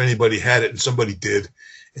see if anybody had it, and somebody did.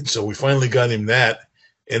 And so we finally got him that.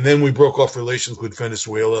 And then we broke off relations with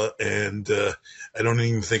Venezuela, and I don't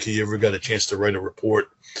even think he ever got a chance to write a report.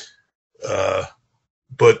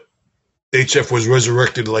 But HF was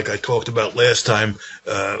resurrected, like I talked about last time,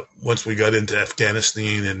 once we got into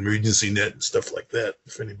Afghanistan and Regency Net and stuff like that,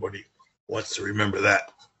 if anybody wants to remember that.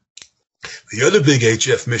 The other big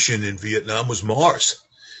HF mission in Vietnam was Mars.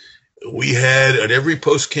 We had at every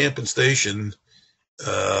post camp and station,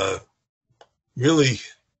 really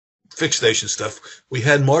fixed station stuff, we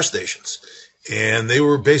had Mars stations. And they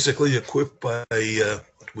were basically equipped by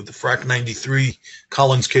with the FRAC 93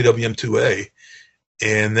 Collins KWM-2A.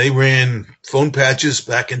 And they ran phone patches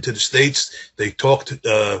back into the States. They talked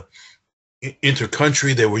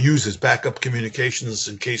inter-country. They were used as backup communications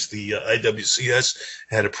in case the IWCS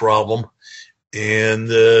had a problem. And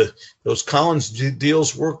those Collins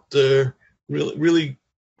deals worked really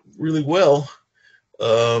well.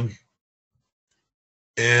 And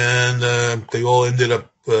they all ended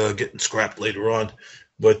up getting scrapped later on.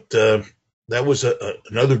 But that was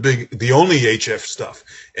another the only HF stuff.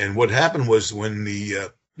 And what happened was when the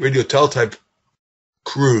radio teletype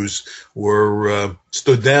crews were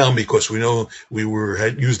stood down because we know we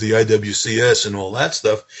had used the IWCS and all that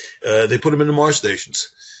stuff, they put them in the Mars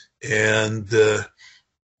stations. And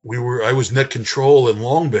I was net control in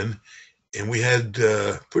Long Bin, and we had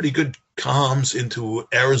pretty good comms into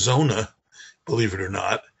Arizona, believe it or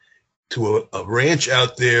not. to a ranch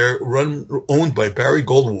out there owned by Barry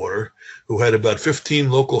Goldwater, who had about 15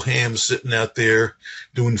 local hams sitting out there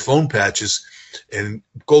doing phone patches. And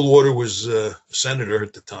Goldwater was a senator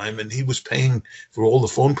at the time, and he was paying for all the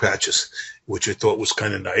phone patches, which I thought was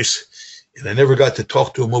kind of nice. And I never got to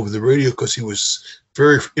talk to him over the radio because he was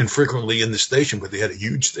very infrequently in the station, but they had a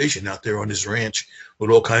huge station out there on his ranch with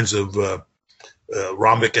all kinds of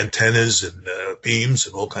rhombic antennas and beams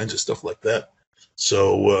and all kinds of stuff like that.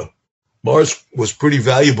 So Mars was pretty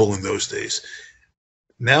valuable in those days.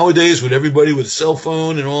 Nowadays, with everybody with a cell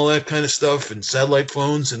phone and all that kind of stuff and satellite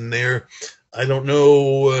phones in there, I don't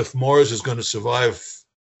know if Mars is going to survive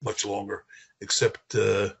much longer, except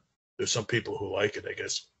there's some people who like it, I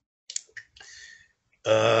guess.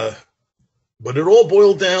 But it all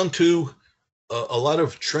boiled down to a lot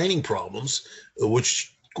of training problems,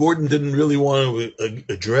 which Gordon didn't really want to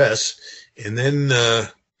address. And then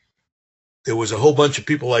there was a whole bunch of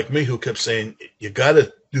people like me who kept saying, you got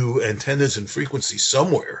to do antennas and frequency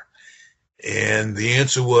somewhere. And the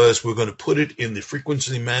answer was, we're going to put it in the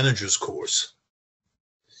frequency managers course.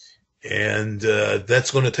 And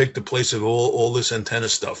that's going to take the place of all this antenna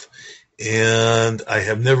stuff. And I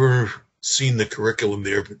have never seen the curriculum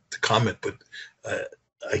there to comment, but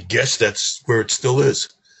I guess that's where it still is,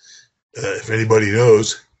 if anybody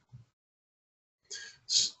knows.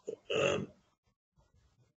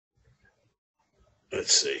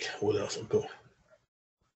 Let's see, what else I'm going.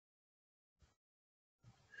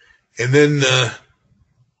 And then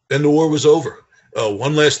the war was over.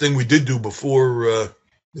 One last thing we did do before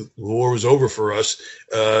the war was over for us,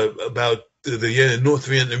 about the North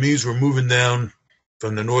Vietnamese were moving down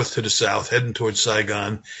from the north to the south, heading towards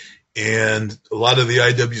Saigon, and a lot of the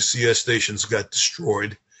IWCS stations got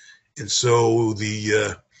destroyed. And so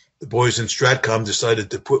the boys in Stratcom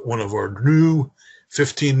decided to put one of our new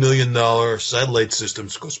 $15 million satellite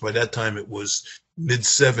systems, because by that time it was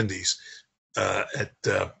mid-70s, at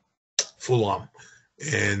Fulham.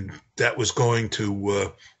 And that was going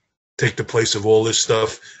to take the place of all this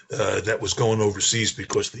stuff that was going overseas,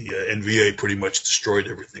 because the NVA pretty much destroyed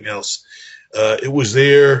everything else. It was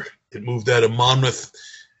there. It moved out of Monmouth,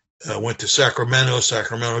 went to Sacramento.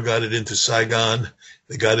 Sacramento got it into Saigon.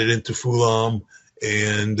 They got it into Fulham.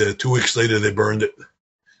 And 2 weeks later, they burned it,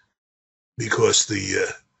 because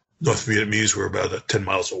the North Vietnamese were about 10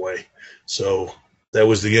 miles away. So that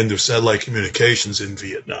was the end of satellite communications in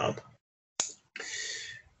Vietnam.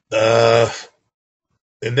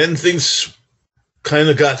 And then things kind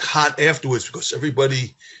of got hot afterwards, because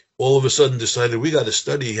everybody all of a sudden decided we got to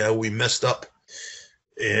study how we messed up,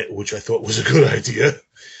 which I thought was a good idea.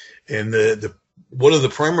 And one of the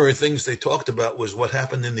primary things they talked about was what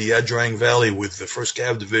happened in the Yadrang Valley with the 1st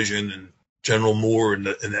Cav Division and General Moore and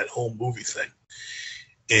that whole movie thing.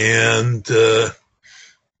 And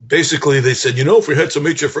basically they said, if we had some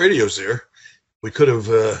HF radios there, we could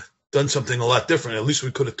have done something a lot different. At least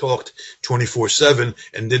we could have talked 24/7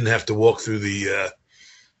 and didn't have to walk through the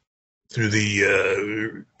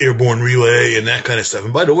airborne relay and that kind of stuff.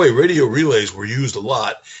 And by the way, radio relays were used a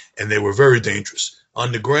lot, and they were very dangerous.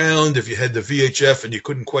 On the ground, if you had the VHF and you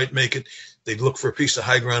couldn't quite make it, they'd look for a piece of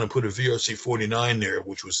high ground and put a VRC-49 there,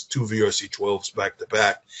 which was 2 VRC-12s back to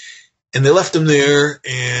back. And they left them there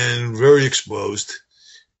and very exposed.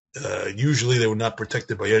 Usually they were not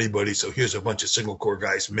protected by anybody. So here's a bunch of single corps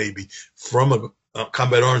guys, maybe from a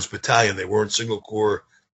combat arms battalion. They weren't single corps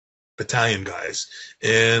battalion guys.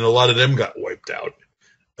 And a lot of them got wiped out.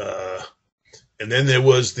 And then there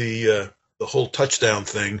was the whole touchdown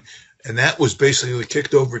thing. And that was basically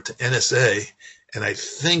kicked over to NSA. And I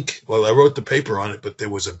think, I wrote the paper on it, but there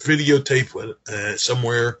was a videotape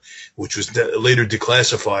somewhere, which was later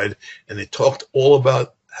declassified. And they talked all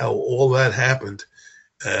about how all that happened,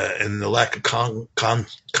 and the lack of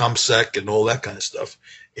ComSec and all that kind of stuff.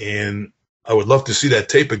 And I would love to see that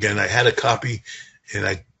tape again. I had a copy, and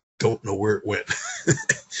I don't know where it went.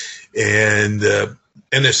 And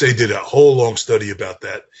NSA did a whole long study about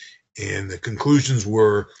that. And the conclusions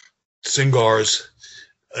were SINGARs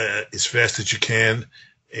as fast as you can,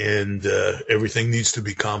 and everything needs to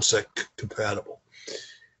be ComSec compatible.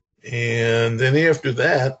 And then after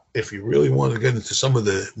that, if you really want to get into some of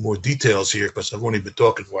the more details here, because I've only been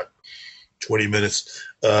talking, 20 minutes,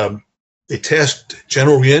 they tasked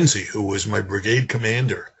General Rienzi, who was my brigade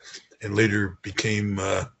commander and later became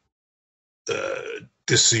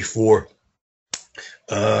DIS C4,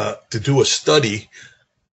 to do a study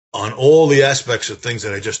on all the aspects of things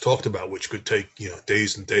that I just talked about, which could take,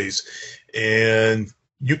 days and days. And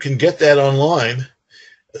you can get that online.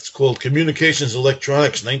 It's called Communications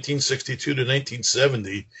Electronics, 1962 to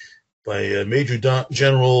 1970, by Major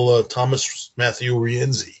General Thomas Matthew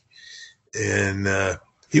Rienzi. And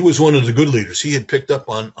he was one of the good leaders. He had picked up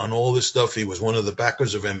on all this stuff. He was one of the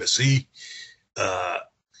backers of MSE,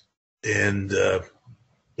 and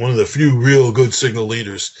one of the few real good signal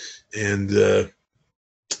leaders. And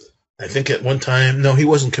I think at one time, no, he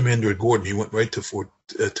wasn't commander at Gordon. He went right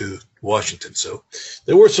to Washington. So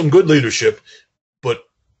there was some good leadership, but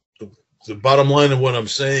the bottom line of what I'm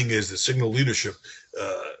saying is the signal leadership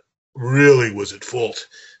really was at fault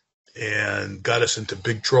and got us into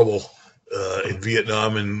big trouble in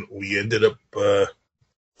Vietnam, and we ended up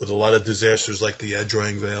with a lot of disasters like the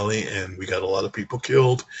Adroang Valley, and we got a lot of people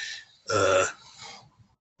killed.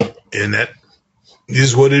 And that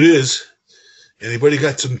is what it is. Anybody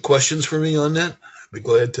got some questions for me on that? I'd be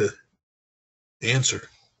glad to answer.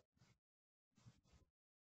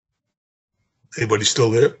 Anybody still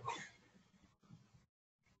there?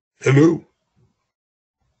 Hello?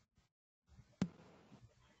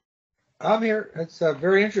 I'm here. It's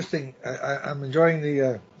very interesting. I'm enjoying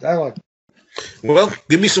the dialogue. Well,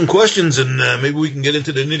 give me some questions, and maybe we can get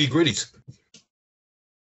into the nitty-gritties.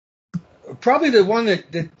 Probably the one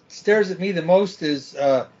that stares at me the most is,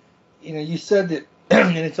 you said that,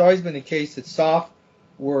 and it's always been the case that SOF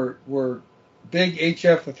were big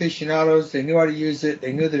HF aficionados. They knew how to use it.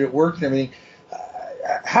 They knew that it worked and everything.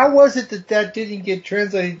 How was it that didn't get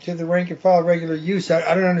translated to the rank and file regular use?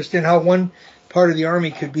 I don't understand how one part of the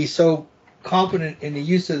Army could be so competent in the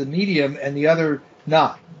use of the medium and the other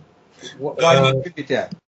not. Why do you attribute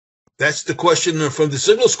that? That's the question from the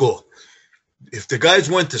signal school. If the guys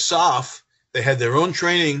went to SOF, they had their own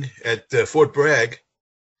training at Fort Bragg,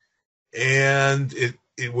 and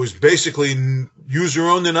it was basically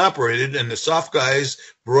user-owned and operated, and the SOF guys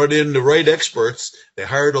brought in the right experts. They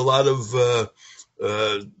hired a lot of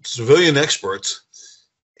civilian experts,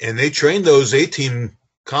 and they trained those A-team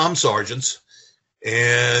comm sergeants,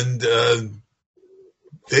 and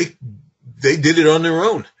they did it on their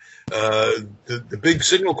own. The big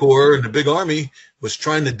signal corps and the big Army was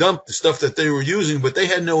trying to dump the stuff that they were using, but they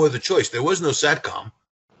had no other choice. There was no SATCOM.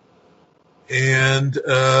 And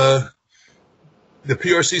the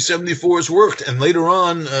PRC 74s worked. And later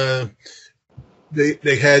on,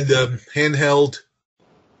 they had handheld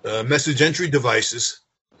message entry devices,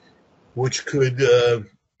 which could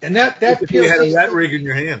and that you had a rat rig in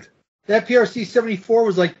your hand. That PRC 74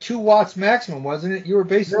 was like 2 watts maximum, wasn't it? You were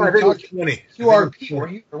basically talking 20 QRP,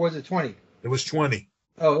 weren't you? Or was it 20? It was 20.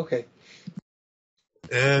 Oh, okay.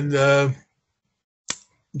 And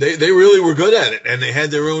they really were good at it, and they had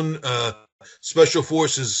their own special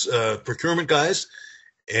forces procurement guys.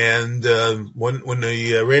 And when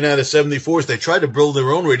they ran out of 74s, they tried to build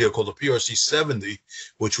their own radio called the PRC 70,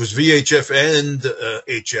 which was VHF and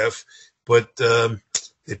HF, but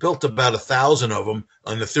they built about 1,000 of them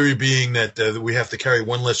on the theory being that we have to carry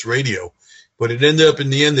one less radio. But it ended up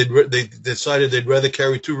in the end, they decided they'd rather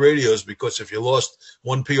carry 2 radios because if you lost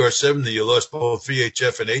one PR70, you lost both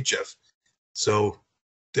VHF and HF. So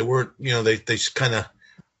they weren't,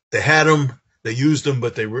 they had them, they used them,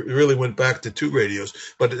 but they really went back to 2 radios.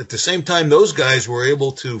 But at the same time, those guys were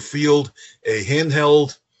able to field a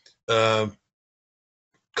handheld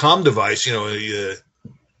comm device,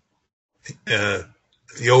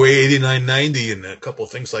 the OA 8990 and a couple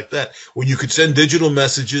of things like that, where you could send digital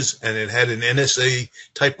messages, and it had an NSA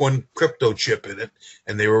Type 1 crypto chip in it,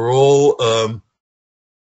 and they were all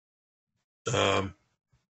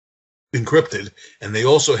encrypted, and they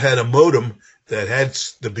also had a modem that had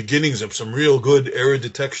the beginnings of some real good error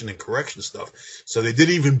detection and correction stuff. So they did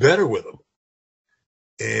even better with them.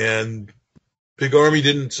 And Big Army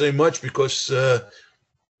didn't say much because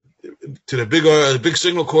to the big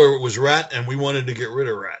signal corps it was RAT, and we wanted to get rid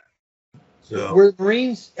of RAT. So were the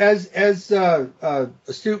Marines as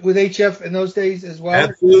astute with HF in those days as well?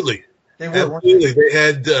 Absolutely, they were. Absolutely, they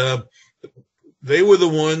had. They were the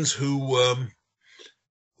ones who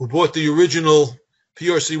bought the original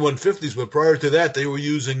PRC 150s, but prior to that, they were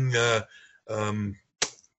using what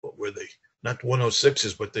were they? Not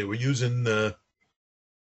 106s, but they were using they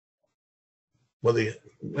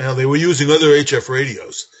were using other HF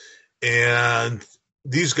radios. And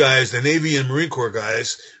these guys, the Navy and Marine Corps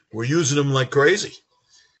guys, were using them like crazy.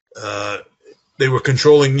 They were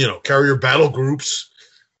controlling, carrier battle groups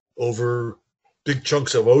over big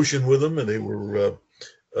chunks of ocean with them, and they were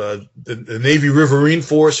the Navy Riverine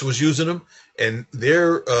Force was using them, and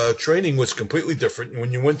their training was completely different.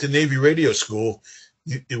 When you went to Navy radio school,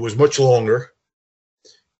 it was much longer,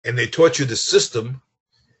 and they taught you the system,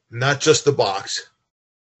 not just the box.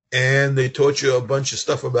 And they taught you a bunch of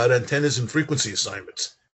stuff about antennas and frequency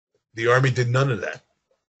assignments. The Army did none of that,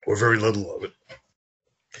 or very little of it.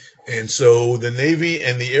 And so the Navy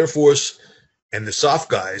and the Air Force and the SOF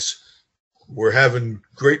guys were having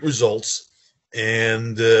great results,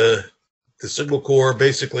 and the Signal Corps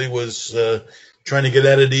basically was trying to get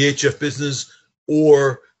out of the HF business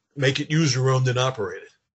or make it user-owned and operated.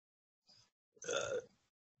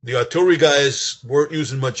 The artillery guys weren't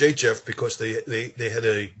using much HF because they had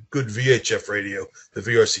a good VHF radio, the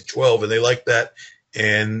VRC-12, and they liked that.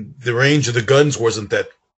 And the range of the guns wasn't that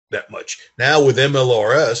much. Now with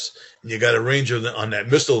MLRS, and you got a range on that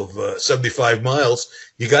missile of 75 miles,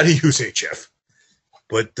 you got to use HF.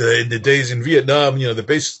 But in the days in Vietnam,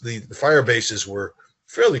 the fire bases were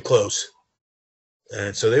fairly close,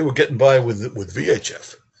 and so they were getting by with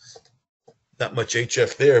VHF. Not much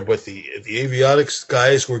HF there, but the avionics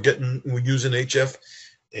guys were using HF,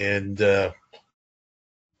 and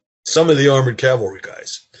some of the armored cavalry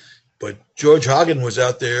guys. But George Hagen was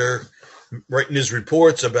out there writing his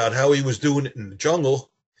reports about how he was doing it in the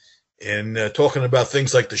jungle, and talking about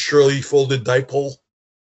things like the Shirley folded dipole.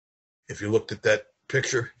 If you looked at that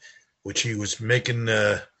picture, which he was making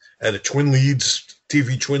at a twin leads,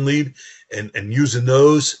 TV twin lead, and using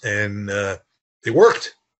those, and they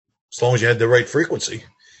worked. As long as you had the right frequency.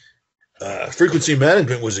 Frequency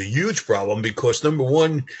management was a huge problem because, number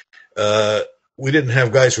one, we didn't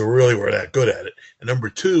have guys who really were that good at it. And number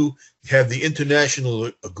two, you have the international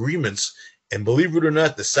agreements. And believe it or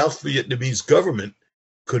not, the South Vietnamese government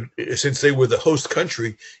could, since they were the host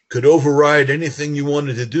country, could override anything you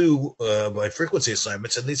wanted to do by frequency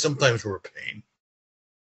assignments. And they sometimes were a pain.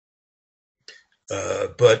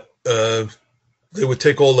 But they would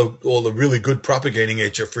take all the really good propagating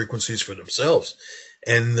HF frequencies for themselves,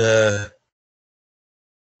 and I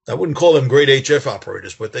wouldn't call them great HF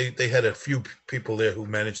operators, but they had a few people there who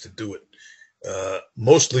managed to do it,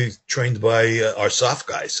 mostly trained by our SOF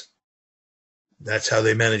guys. That's how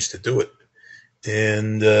they managed to do it,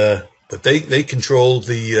 and but they controlled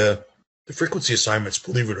the frequency assignments,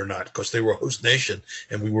 believe it or not, because they were a host nation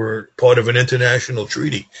and we were part of an international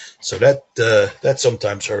treaty, so that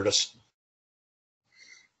sometimes hurt us.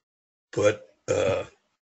 But I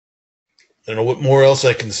don't know what more else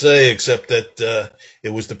I can say except that it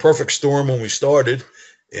was the perfect storm when we started.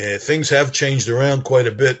 Things have changed around quite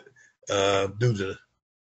a bit due to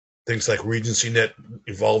things like Regency Net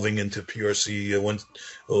evolving into PRC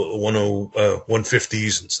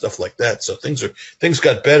 150s and stuff like that. So things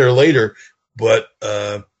got better later, but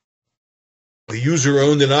the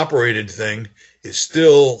user-owned and operated thing is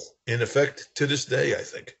still in effect to this day, I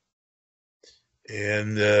think.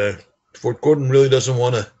 And Fort Gordon really doesn't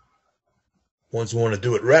want to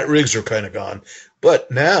do it. Rat rigs are kind of gone,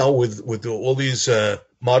 but now with all these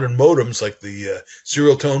modern modems like the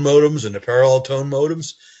serial tone modems and the parallel tone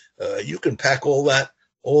modems, you can pack all that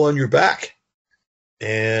all on your back,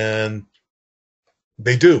 and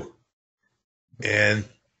they do. And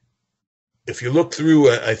if you look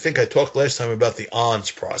through, I think I talked last time about the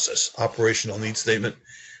ONS process, operational need statement.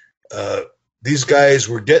 These guys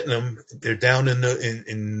were getting them. They're down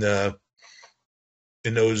in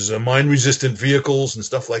those mine-resistant vehicles and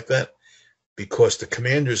stuff like that, because the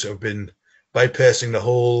commanders have been bypassing the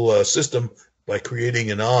whole system by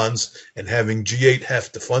creating an ONS and having G8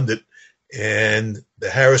 have to fund it. And the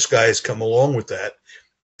Harris guys come along with that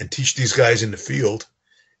and teach these guys in the field,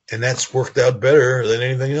 and that's worked out better than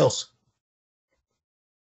anything else.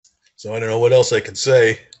 So I don't know what else I can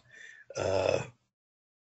say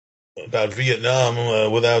about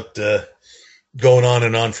Vietnam without going on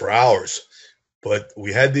and on for hours. But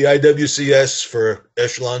we had the IWCS for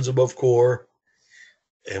echelons above corps,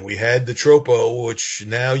 and we had the Tropo, which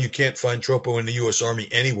now you can't find Tropo in the U.S. Army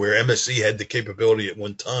anywhere. MSC had the capability at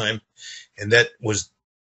one time, and that was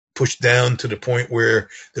pushed down to the point where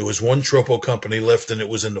there was one Tropo company left, and it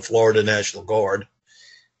was in the Florida National Guard.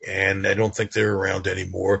 And I don't think they're around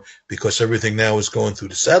anymore because everything now is going through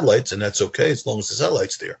the satellites, and that's okay as long as the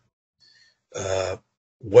satellite's there.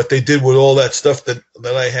 What they did with all that stuff that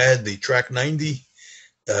I had, the Track 90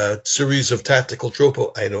 series of tactical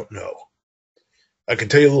Tropo, I don't know. I can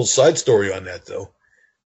tell you a little side story on that, though.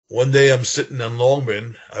 One day I'm sitting on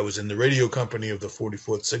Longman. I was in the radio company of the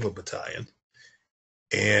 44th Signal Battalion,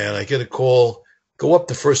 and I get a call, go up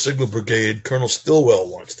to 1st Signal Brigade, Colonel Stillwell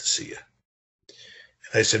wants to see you.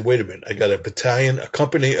 And I said, wait a minute, I got a battalion, a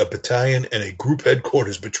company, a battalion, and a group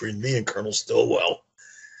headquarters between me and Colonel Stillwell.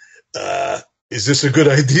 Is this a good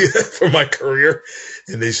idea for my career?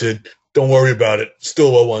 And they said, don't worry about it.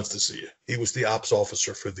 Stillwell wants to see you. He was the ops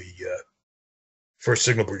officer for the 1st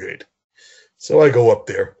Signal Brigade. So I go up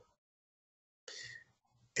there,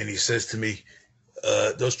 and he says to me,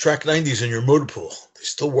 those Track 90s in your motor pool, they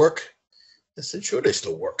still work? I said, sure, they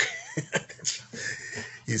still work.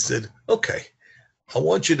 He said, okay, I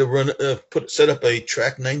want you to set up a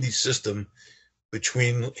Track 90 system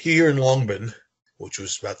between here and Long Binh, which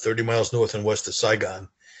was about 30 miles north and west of Saigon,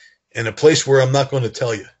 and a place where I'm not going to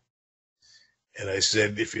tell you. And I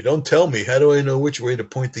said, if you don't tell me, how do I know which way to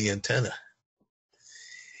point the antenna?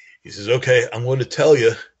 He says, okay, I'm going to tell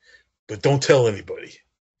you, but don't tell anybody.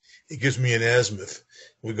 He gives me an azimuth.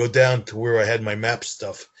 We go down to where I had my map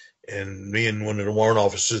stuff, and me and one of the warrant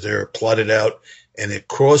officers there plotted out, and it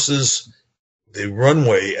crosses the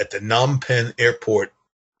runway at the Phnom Penh airport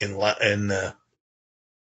in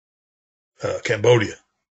Cambodia.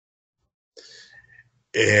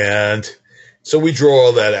 And so we draw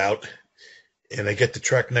all that out, and I get the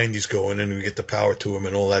track 90s going, and we get the power to them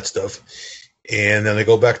and all that stuff. And then I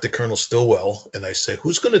go back to Colonel Stillwell, and I say,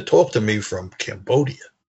 who's going to talk to me from Cambodia?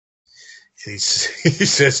 And he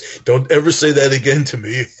says, don't ever say that again to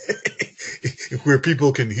me where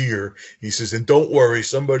people can hear. He says, and don't worry,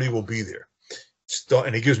 somebody will be there.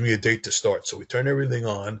 And he gives me a date to start. So we turn everything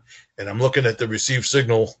on, and I'm looking at the received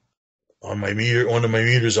signal on my meter, one of my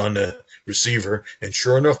meters on the receiver, and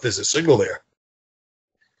sure enough, there's a signal there.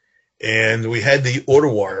 And we had the order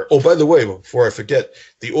wire. Oh, by the way, before I forget,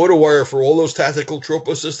 the order wire for all those tactical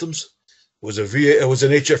tropo systems was an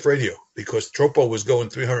HF radio, because tropo was going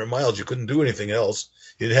 300 miles. You couldn't do anything else.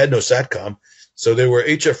 It had no SATCOM. So there were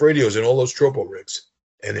HF radios in all those tropo rigs.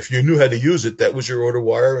 And if you knew how to use it, that was your order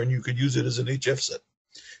wire, and you could use it as an HF set.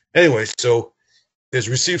 Anyway, so there's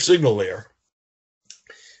received signal there.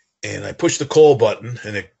 And I push the call button,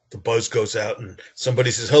 and the buzz goes out, and somebody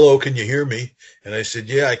says, hello, can you hear me? And I said,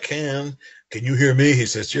 yeah, I can. Can you hear me? He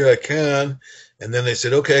says, yeah, I can. And then they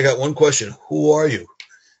said, okay, I got one question. Who are you?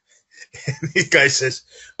 And the guy says,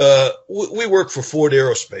 we work for Ford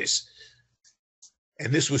Aerospace.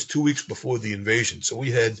 And this was 2 weeks before the invasion. So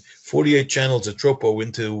we had 48 channels of tropo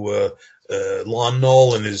into Lon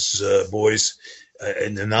Nol and his boys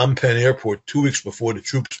in the Phnom Penh airport 2 weeks before the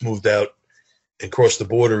troops moved out and crossed the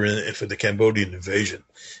border for the Cambodian invasion.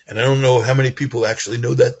 And I don't know how many people actually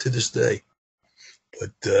know that to this day.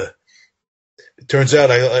 But it turns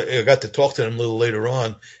out I got to talk to them a little later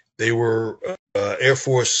on. They were Air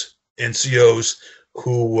Force NCOs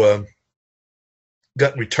who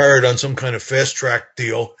got retired on some kind of fast track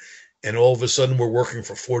deal, and all of a sudden were working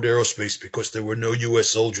for Ford Aerospace because there were no U.S.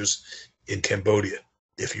 soldiers in Cambodia,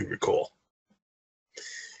 if you recall.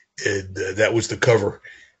 And that was the cover.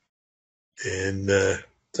 And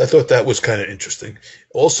I thought that was kind of interesting.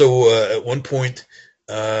 Also, at one point,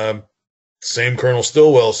 same Colonel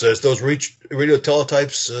Stillwell says, those radio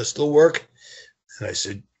teletypes still work? And I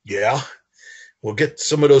said, yeah. We'll get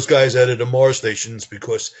some of those guys out of the Mars stations,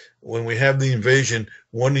 because when we have the invasion,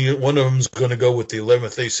 one of them's going to go with the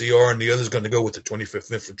 11th ACR and the other's going to go with the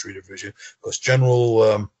 25th Infantry Division, because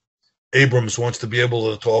General Abrams wants to be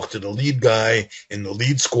able to talk to the lead guy in the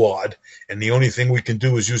lead squad, and the only thing we can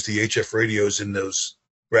do is use the HF radios in those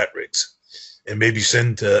rat rigs, and maybe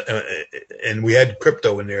send and we had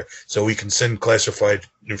crypto in there, so we can send classified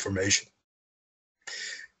information.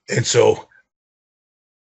 And so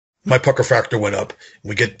my pucker factor went up.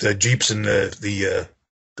 We get the Jeeps, and the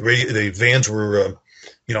vans were,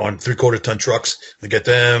 on 3/4 ton trucks. We get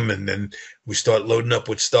them, and then we start loading up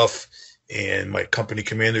with stuff. And my company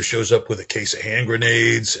commander shows up with a case of hand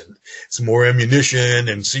grenades and some more ammunition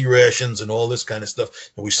and sea rations and all this kind of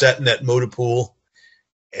stuff. And we sat in that motor pool,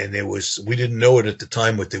 and we didn't know it at the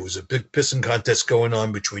time, but there was a big pissing contest going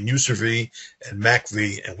on between USRV and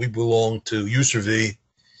MACV, and we belonged to USRV.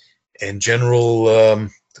 And General,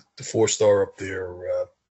 the 4-star up there,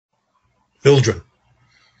 Mildren,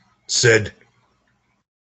 said,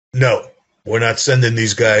 no, we're not sending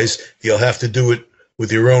these guys. You'll have to do it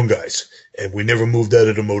with your own guys. And we never moved out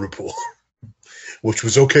of the motor pool, which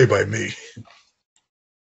was okay by me.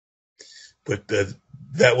 But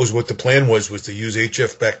that was what the plan was to use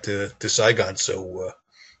HF back to Saigon, so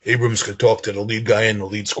Abrams could talk to the lead guy in the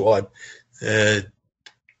lead squad. Didn't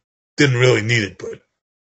really need it, but it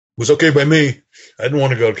was okay by me. I didn't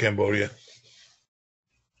want to go to Cambodia.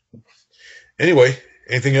 Anyway,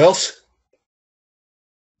 anything else?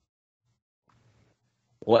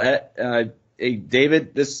 Well, hey,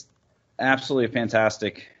 David, this absolutely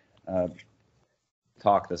fantastic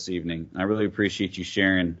talk this evening. I really appreciate you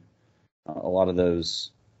sharing a lot of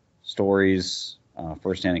those stories,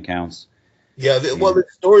 firsthand accounts. Yeah, the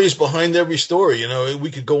stories behind every story.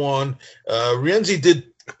 We could go on. Rienzi did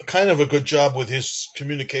kind of a good job with his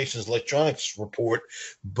communications electronics report,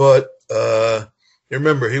 but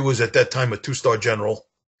remember, he was at that time a 2-star general,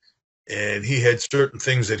 and he had certain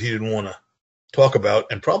things that he didn't want to talk about,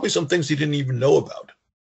 and probably some things he didn't even know about.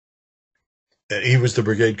 And he was the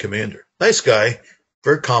brigade commander. Nice guy,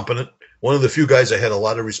 very competent. One of the few guys I had a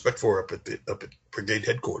lot of respect for up at brigade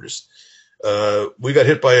headquarters. We got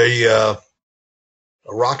hit by a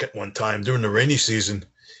rocket one time during the rainy season,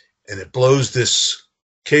 and it blows this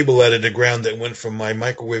cable out of the ground that went from my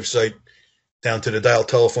microwave site down to the dial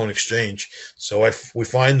telephone exchange. So we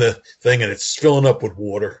find the thing, and it's filling up with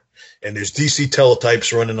water, and there's DC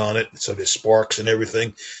teletypes running on it, so there's sparks and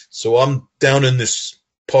everything. So I'm down in this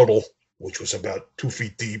puddle, which was about 2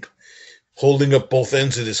 feet deep, holding up both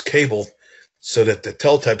ends of this cable so that the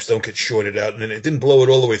teletypes don't get shorted out. And then it didn't blow it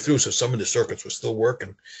all the way through, so some of the circuits were still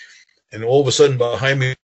working. And all of a sudden behind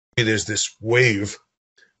me, there's this wave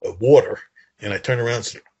of water, and I turn around and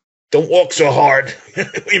say, "Don't walk so hard.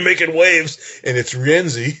 We're making waves." And it's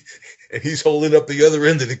Rienzi, and he's holding up the other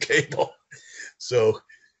end of the cable. So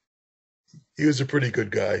he was a pretty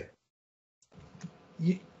good guy.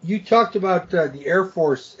 You talked about the Air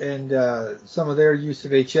Force and some of their use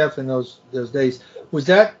of HF in those days. Was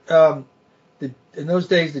that in those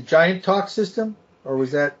days the Giant Talk system, or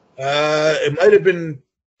was that? It might have been.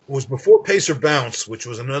 It was before Pacer Bounce, which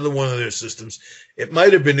was another one of their systems. It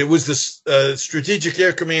might have been. It was the Strategic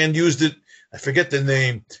Air Command used it. I forget the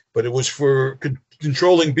name, but it was for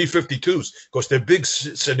controlling B-52s. Of course, their big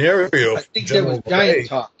scenario. I think that was Giant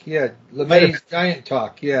Talk. Yeah, LeMay's Giant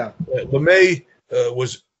Talk. Yeah. LeMay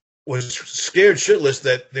was scared shitless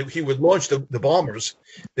that he would launch the bombers.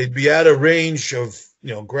 They'd be out of range of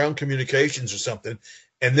ground communications or something,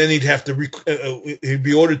 and then he'd have to he'd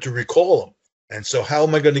be ordered to recall them. And so how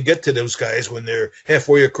am I going to get to those guys when they're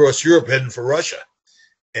halfway across Europe heading for Russia?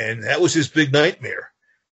 And that was his big nightmare.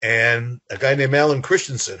 And a guy named Alan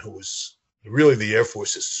Christensen, who was really the Air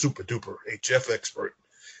Force's super duper HF expert,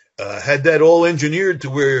 had that all engineered to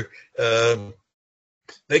where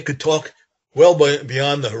they could talk well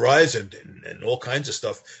beyond the horizon and all kinds of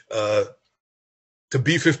stuff to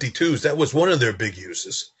B-52s. That was one of their big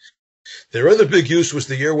uses. Their other big use was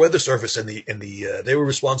the Air Weather Service, and they were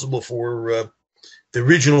responsible for the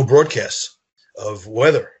regional broadcasts of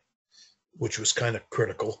weather, which was kind of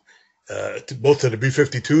critical both to the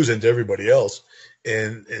B-52s and to everybody else.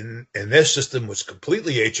 And their system was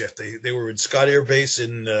completely HF. They were in Scott Air Base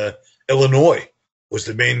in Illinois, was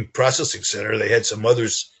the main processing center. They had some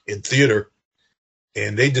others in theater,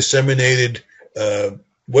 and they disseminated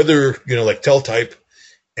weather, like teletype,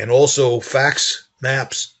 and also fax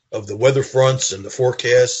maps of the weather fronts and the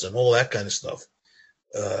forecasts and all that kind of stuff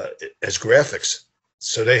as graphics.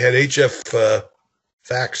 So they had HF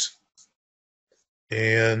fax.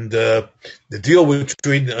 And the deal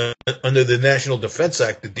between, under the National Defense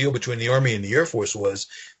Act, the deal between the Army and the Air Force was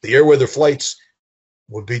the air weather flights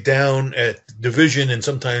would be down at division and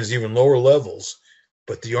sometimes even lower levels,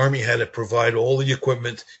 but the Army had to provide all the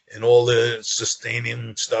equipment and all the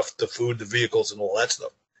sustaining stuff, the food, the vehicles, and all that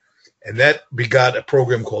stuff. And that begot a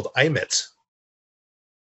program called IMETS.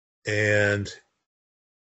 And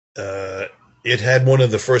it had one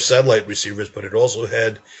of the first satellite receivers, but it also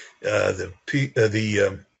had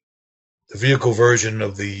the vehicle version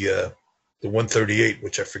of the 138,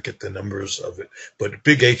 which I forget the numbers of it, but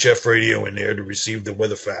big HF radio in there to receive the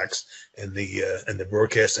weather fax and the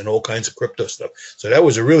broadcast and all kinds of crypto stuff. So that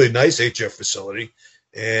was a really nice HF facility,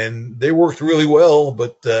 and they worked really well.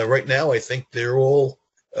 But right now, I think they're all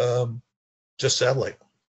just satellite.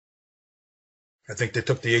 I think they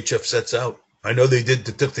took the HF sets out. I know they did.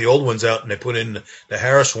 They took the old ones out and they put in the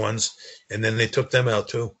Harris ones, and then they took them out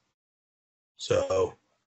too. So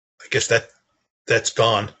I guess that's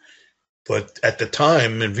gone. But at the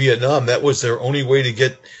time in Vietnam, that was their only way to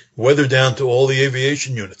get weather down to all the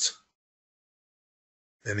aviation units.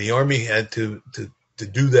 And the Army had to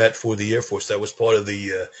do that for the Air Force. That was part of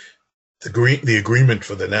the agreement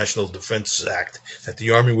for the National Defense Act, that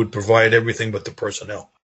the Army would provide everything but the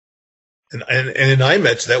personnel. And in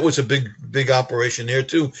IMETS, that was a big operation there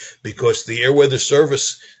too, because the Air Weather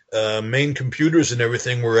Service main computers and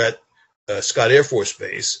everything were at Scott Air Force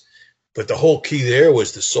Base, but the whole key there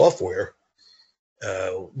was the software,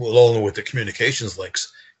 along with the communications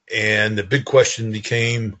links. And the big question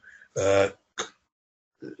became, are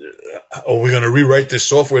we going to rewrite this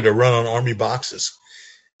software to run on Army boxes?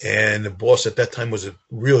 And the boss at that time was a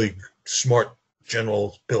really smart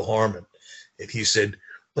General Bill Harmon, and he said,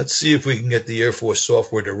 let's see if we can get the Air Force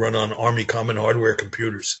software to run on Army Common Hardware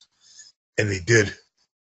computers. And they did.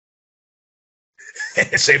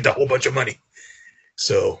 It saved a whole bunch of money.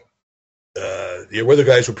 So the weather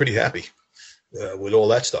guys were pretty happy with all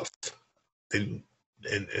that stuff.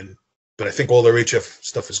 But I think all their HF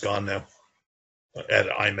stuff is gone now at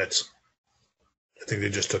IMETS. I think they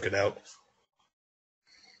just took it out.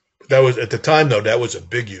 But that was, at the time, though, that was a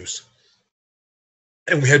big use.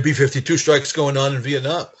 And we had B-52 strikes going on in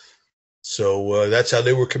Vietnam. So that's how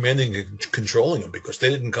they were commanding and controlling them, because they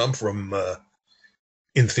didn't come from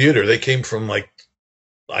in theater. They came from like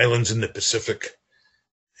islands in the Pacific,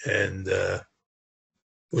 and it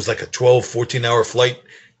was like a 12, 14-hour flight.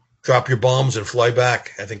 Drop your bombs and fly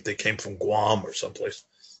back. I think they came from Guam or someplace.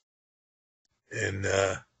 And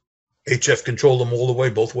HF controlled them all the way,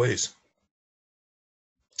 both ways.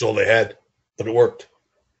 That's all they had, but it worked.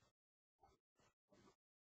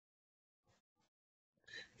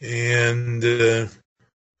 And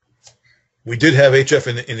we did have HF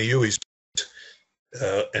in the Hueys,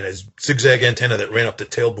 and a zigzag antenna that ran up the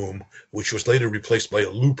tail boom, which was later replaced by a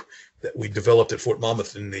loop that we developed at Fort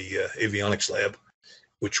Monmouth in the avionics lab,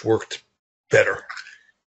 which worked better.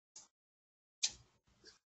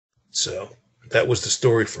 So that was the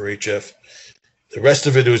story for HF. The rest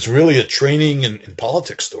of it was really a training and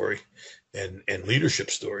politics story and leadership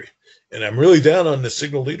story. And I'm really down on the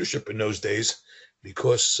signal leadership in those days,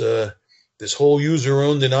 because this whole user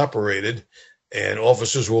owned and operated, and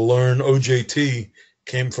officers will learn OJT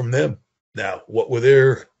came from them. Now, what were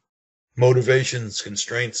their motivations,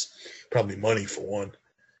 constraints? Probably money for one.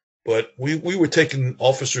 But we were taking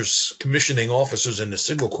officers, commissioning officers in the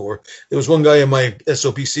Signal Corps. There was one guy in my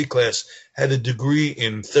SOPC class had a degree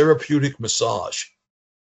in therapeutic massage,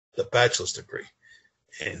 the bachelor's degree,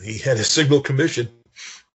 and he had a signal commission.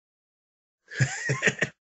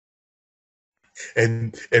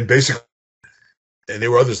 and basically, and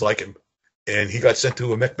there were others like him. And he got sent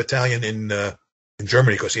to a mech battalion in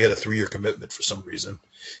Germany because he had a 3-year commitment for some reason.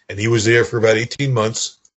 And he was there for about 18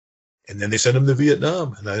 months. And then they sent him to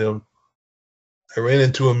Vietnam. And I ran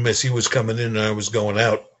into him as he was coming in and I was going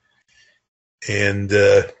out. And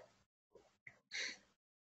I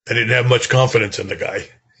didn't have much confidence in the guy.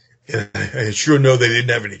 And I sure know they didn't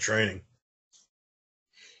have any training.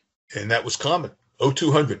 And that was common.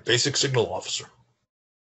 0200, basic signal officer.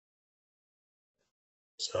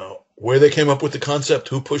 So where they came up with the concept,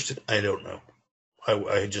 who pushed it, I don't know.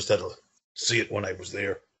 I just had to see it when I was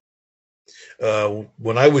there.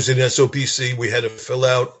 When I was in SOPC, we had to fill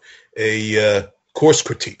out a course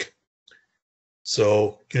critique.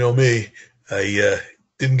 So, you know me, I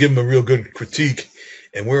didn't give him a real good critique,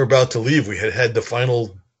 and we were about to leave. We had the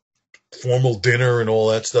final formal dinner and all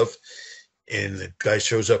that stuff, and the guy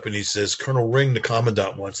shows up and he says, "Colonel Ring, the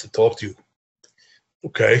commandant, wants to talk to you."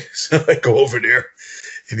 Okay, so I go over there,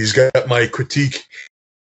 and he's got my critique.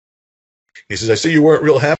 He says, "I see you weren't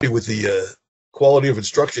real happy with the quality of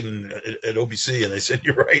instruction at OBC." And I said,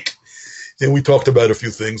 "You're right." Then we talked about a few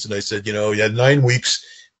things, and I said, you had 9 weeks.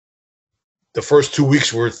 The first 2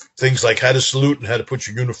 weeks were things like how to salute and how to put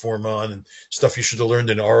your uniform on and stuff you should have learned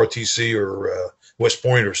in ROTC or West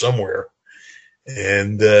Point or somewhere.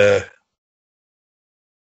 And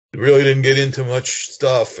really didn't get into much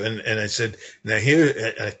stuff. And I said, now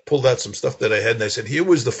here, I pulled out some stuff that I had, and I said, here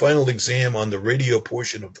was the final exam on the radio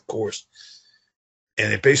portion of the course.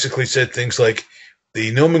 And it basically said things like,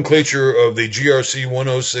 the nomenclature of the GRC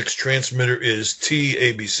 106 transmitter is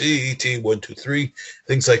TABC, T123,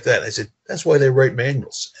 things like that. I said, that's why they write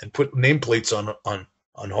manuals and put nameplates on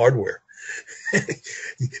hardware.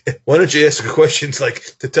 Why don't you ask questions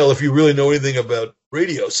like to tell if you really know anything about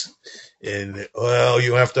radios? And, well,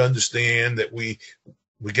 you have to understand that we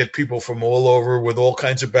get people from all over with all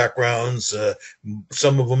kinds of backgrounds,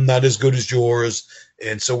 some of them not as good as yours.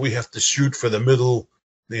 And so we have to shoot for the middle,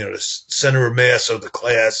 the center of mass of the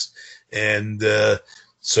class. And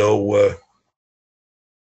so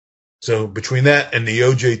between that and the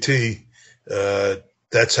OJT,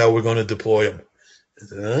 that's how we're going to deploy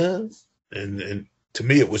them. And to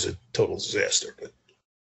me, it was a total disaster. But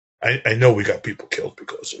I know we got people killed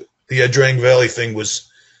because of it. The Adrang Valley thing was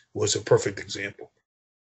a perfect example.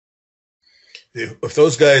 If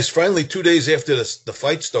those guys, finally 2 days after the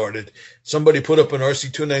fight started, somebody put up an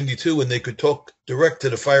RC-292 and they could talk direct to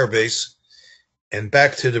the fire base and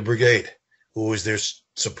back to the brigade, who was there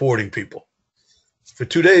supporting people. For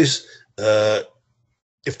 2 days,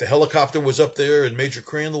 if the helicopter was up there and Major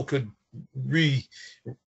Crandall could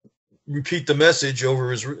repeat the message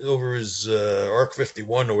over his ARC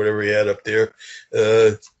 51 or whatever he had up there,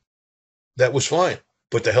 that was fine.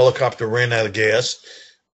 But the helicopter ran out of gas,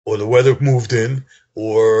 or the weather moved in,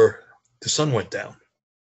 or the sun went down.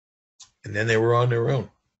 And then they were on their own.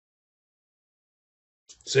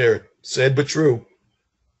 Sad but true.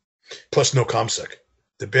 Plus no ComSec.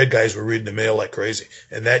 The bad guys were reading the mail like crazy.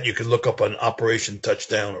 And that you can look up on Operation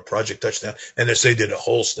Touchdown or Project Touchdown. NSA did a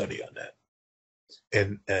whole study on that.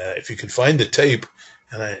 And if you can find the tape,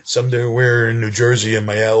 and somewhere in New Jersey in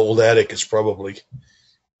my old attic is probably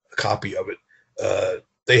a copy of it.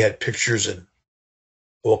 They had pictures and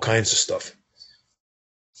all kinds of stuff.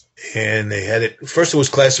 and they had it. First it was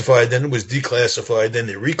classified, then it was declassified, then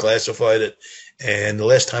they reclassified it, and the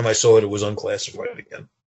last time I saw it, it was unclassified again.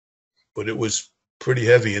 But it was pretty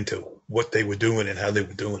heavy into what they were doing and how they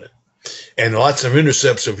were doing it, and lots of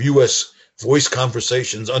intercepts of U.S. voice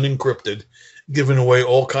conversations, unencrypted, giving away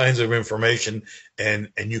all kinds of information, and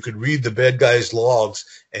you could read the bad guy's logs,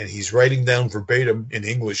 and he's writing down verbatim in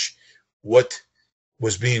English what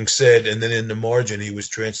was being said, and then in the margin he was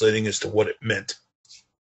translating as to what it meant.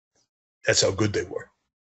 That's how good they were.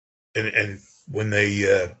 And when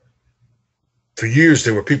they, for years,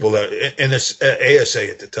 there were people that, and ASA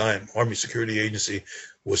at the time, Army Security Agency,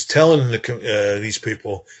 was telling these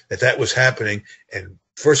people that was happening. And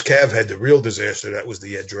First Cav had the real disaster. That was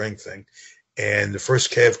the Ed Drang thing. And the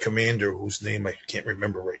First Cav commander, whose name I can't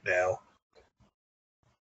remember right now,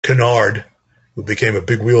 Kennard, who became a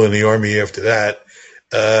big wheel in the Army after that,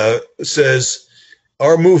 says,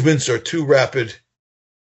 our movements are too rapid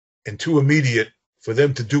and too immediate for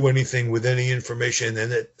them to do anything with any information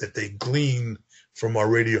and that they glean from our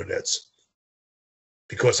radio nets,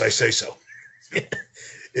 because I say so.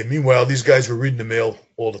 And meanwhile, these guys were reading the mail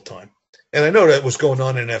all the time. And I know that was going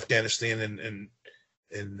on in Afghanistan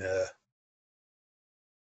and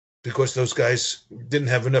because those guys didn't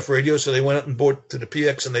have enough radios, so they went out and bought to the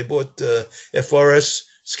PX and they bought FRS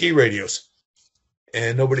ski radios,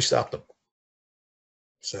 and nobody stopped them.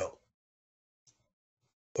 So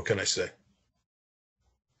what can I say?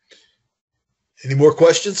 Any more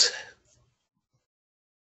questions?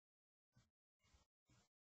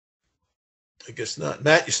 I guess not.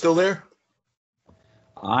 Matt, you still there?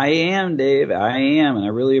 I am, Dave. I am, and I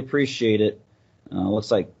really appreciate it.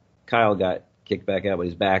 Looks like Kyle got kicked back out, but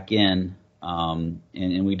he's back in. And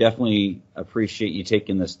we definitely appreciate you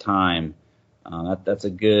taking this time. That's a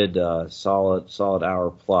good, solid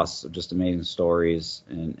hour plus of just amazing stories.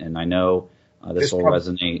 And I know this will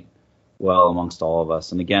resonate well amongst all of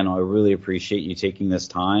us. And again, I really appreciate you taking this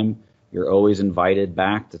time. You're always invited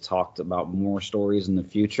back to talk about more stories in the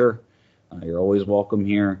future. You're always welcome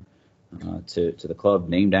here to the club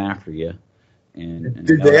named after you. And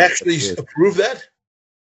did they actually approve that?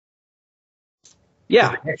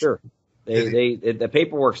 Yeah, sure. The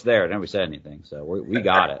paperwork's there. It never said anything, so we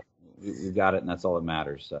got it. We got it, and that's all that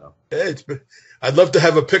matters. So I'd love to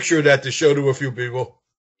have a picture of that to show to a few people.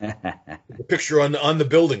 The picture on the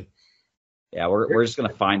building. Yeah, we're just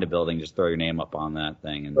gonna find a building, just throw your name up on that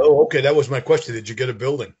thing. And oh, okay, that was my question. Did you get a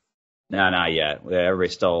building? No, not yet.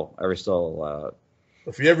 Everybody's still.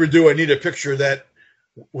 If you ever do, I need a picture of that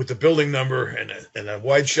with the building number and a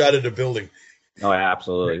wide shot of the building. Oh, yeah,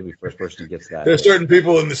 absolutely. You'll be the first person who gets that. There's certain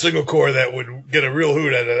people in the Single Corps that would get a real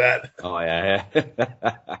hoot out of that. Oh, yeah.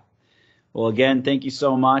 Well, again, thank you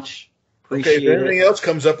so much. Appreciate if anything else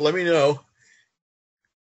comes up, let me know.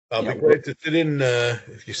 I'll be glad to sit in.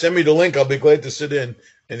 If you send me the link, I'll be glad to sit in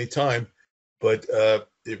anytime. But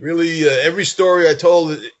it really, every story I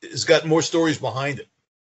told has got more stories behind it.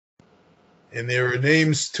 And there are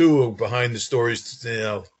names, too, behind the stories,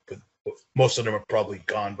 but most of them are probably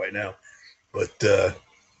gone by now. But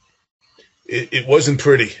it wasn't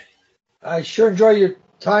pretty. I sure enjoy your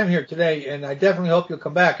time here today, and I definitely hope you'll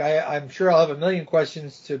come back. I'm sure I'll have a million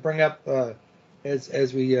questions to bring up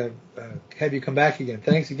as we have you come back again.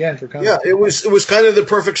 Thanks again for coming. Yeah, it was kind of the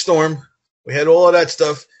perfect storm. We had all of that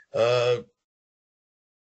stuff. I'm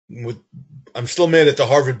still mad at the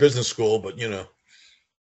Harvard Business School, but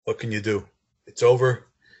what can you do? It's over.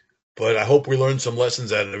 But I hope we learned some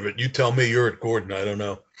lessons out of it. You tell me. You're at Gordon. I don't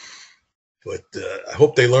know. But I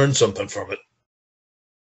hope they learned something from it.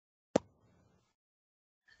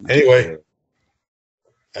 Anyway,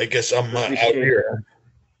 I guess I'm out here.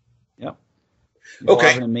 Yep. Okay.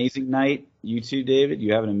 Have an amazing night. You too, David.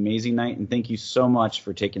 You have an amazing night, and thank you so much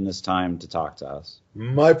for taking this time to talk to us.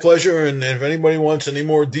 My pleasure. And if anybody wants any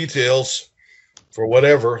more details for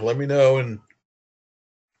whatever, let me know, and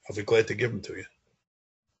I'll be glad to give them to you.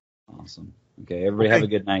 Awesome. Okay, everybody have a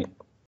good night.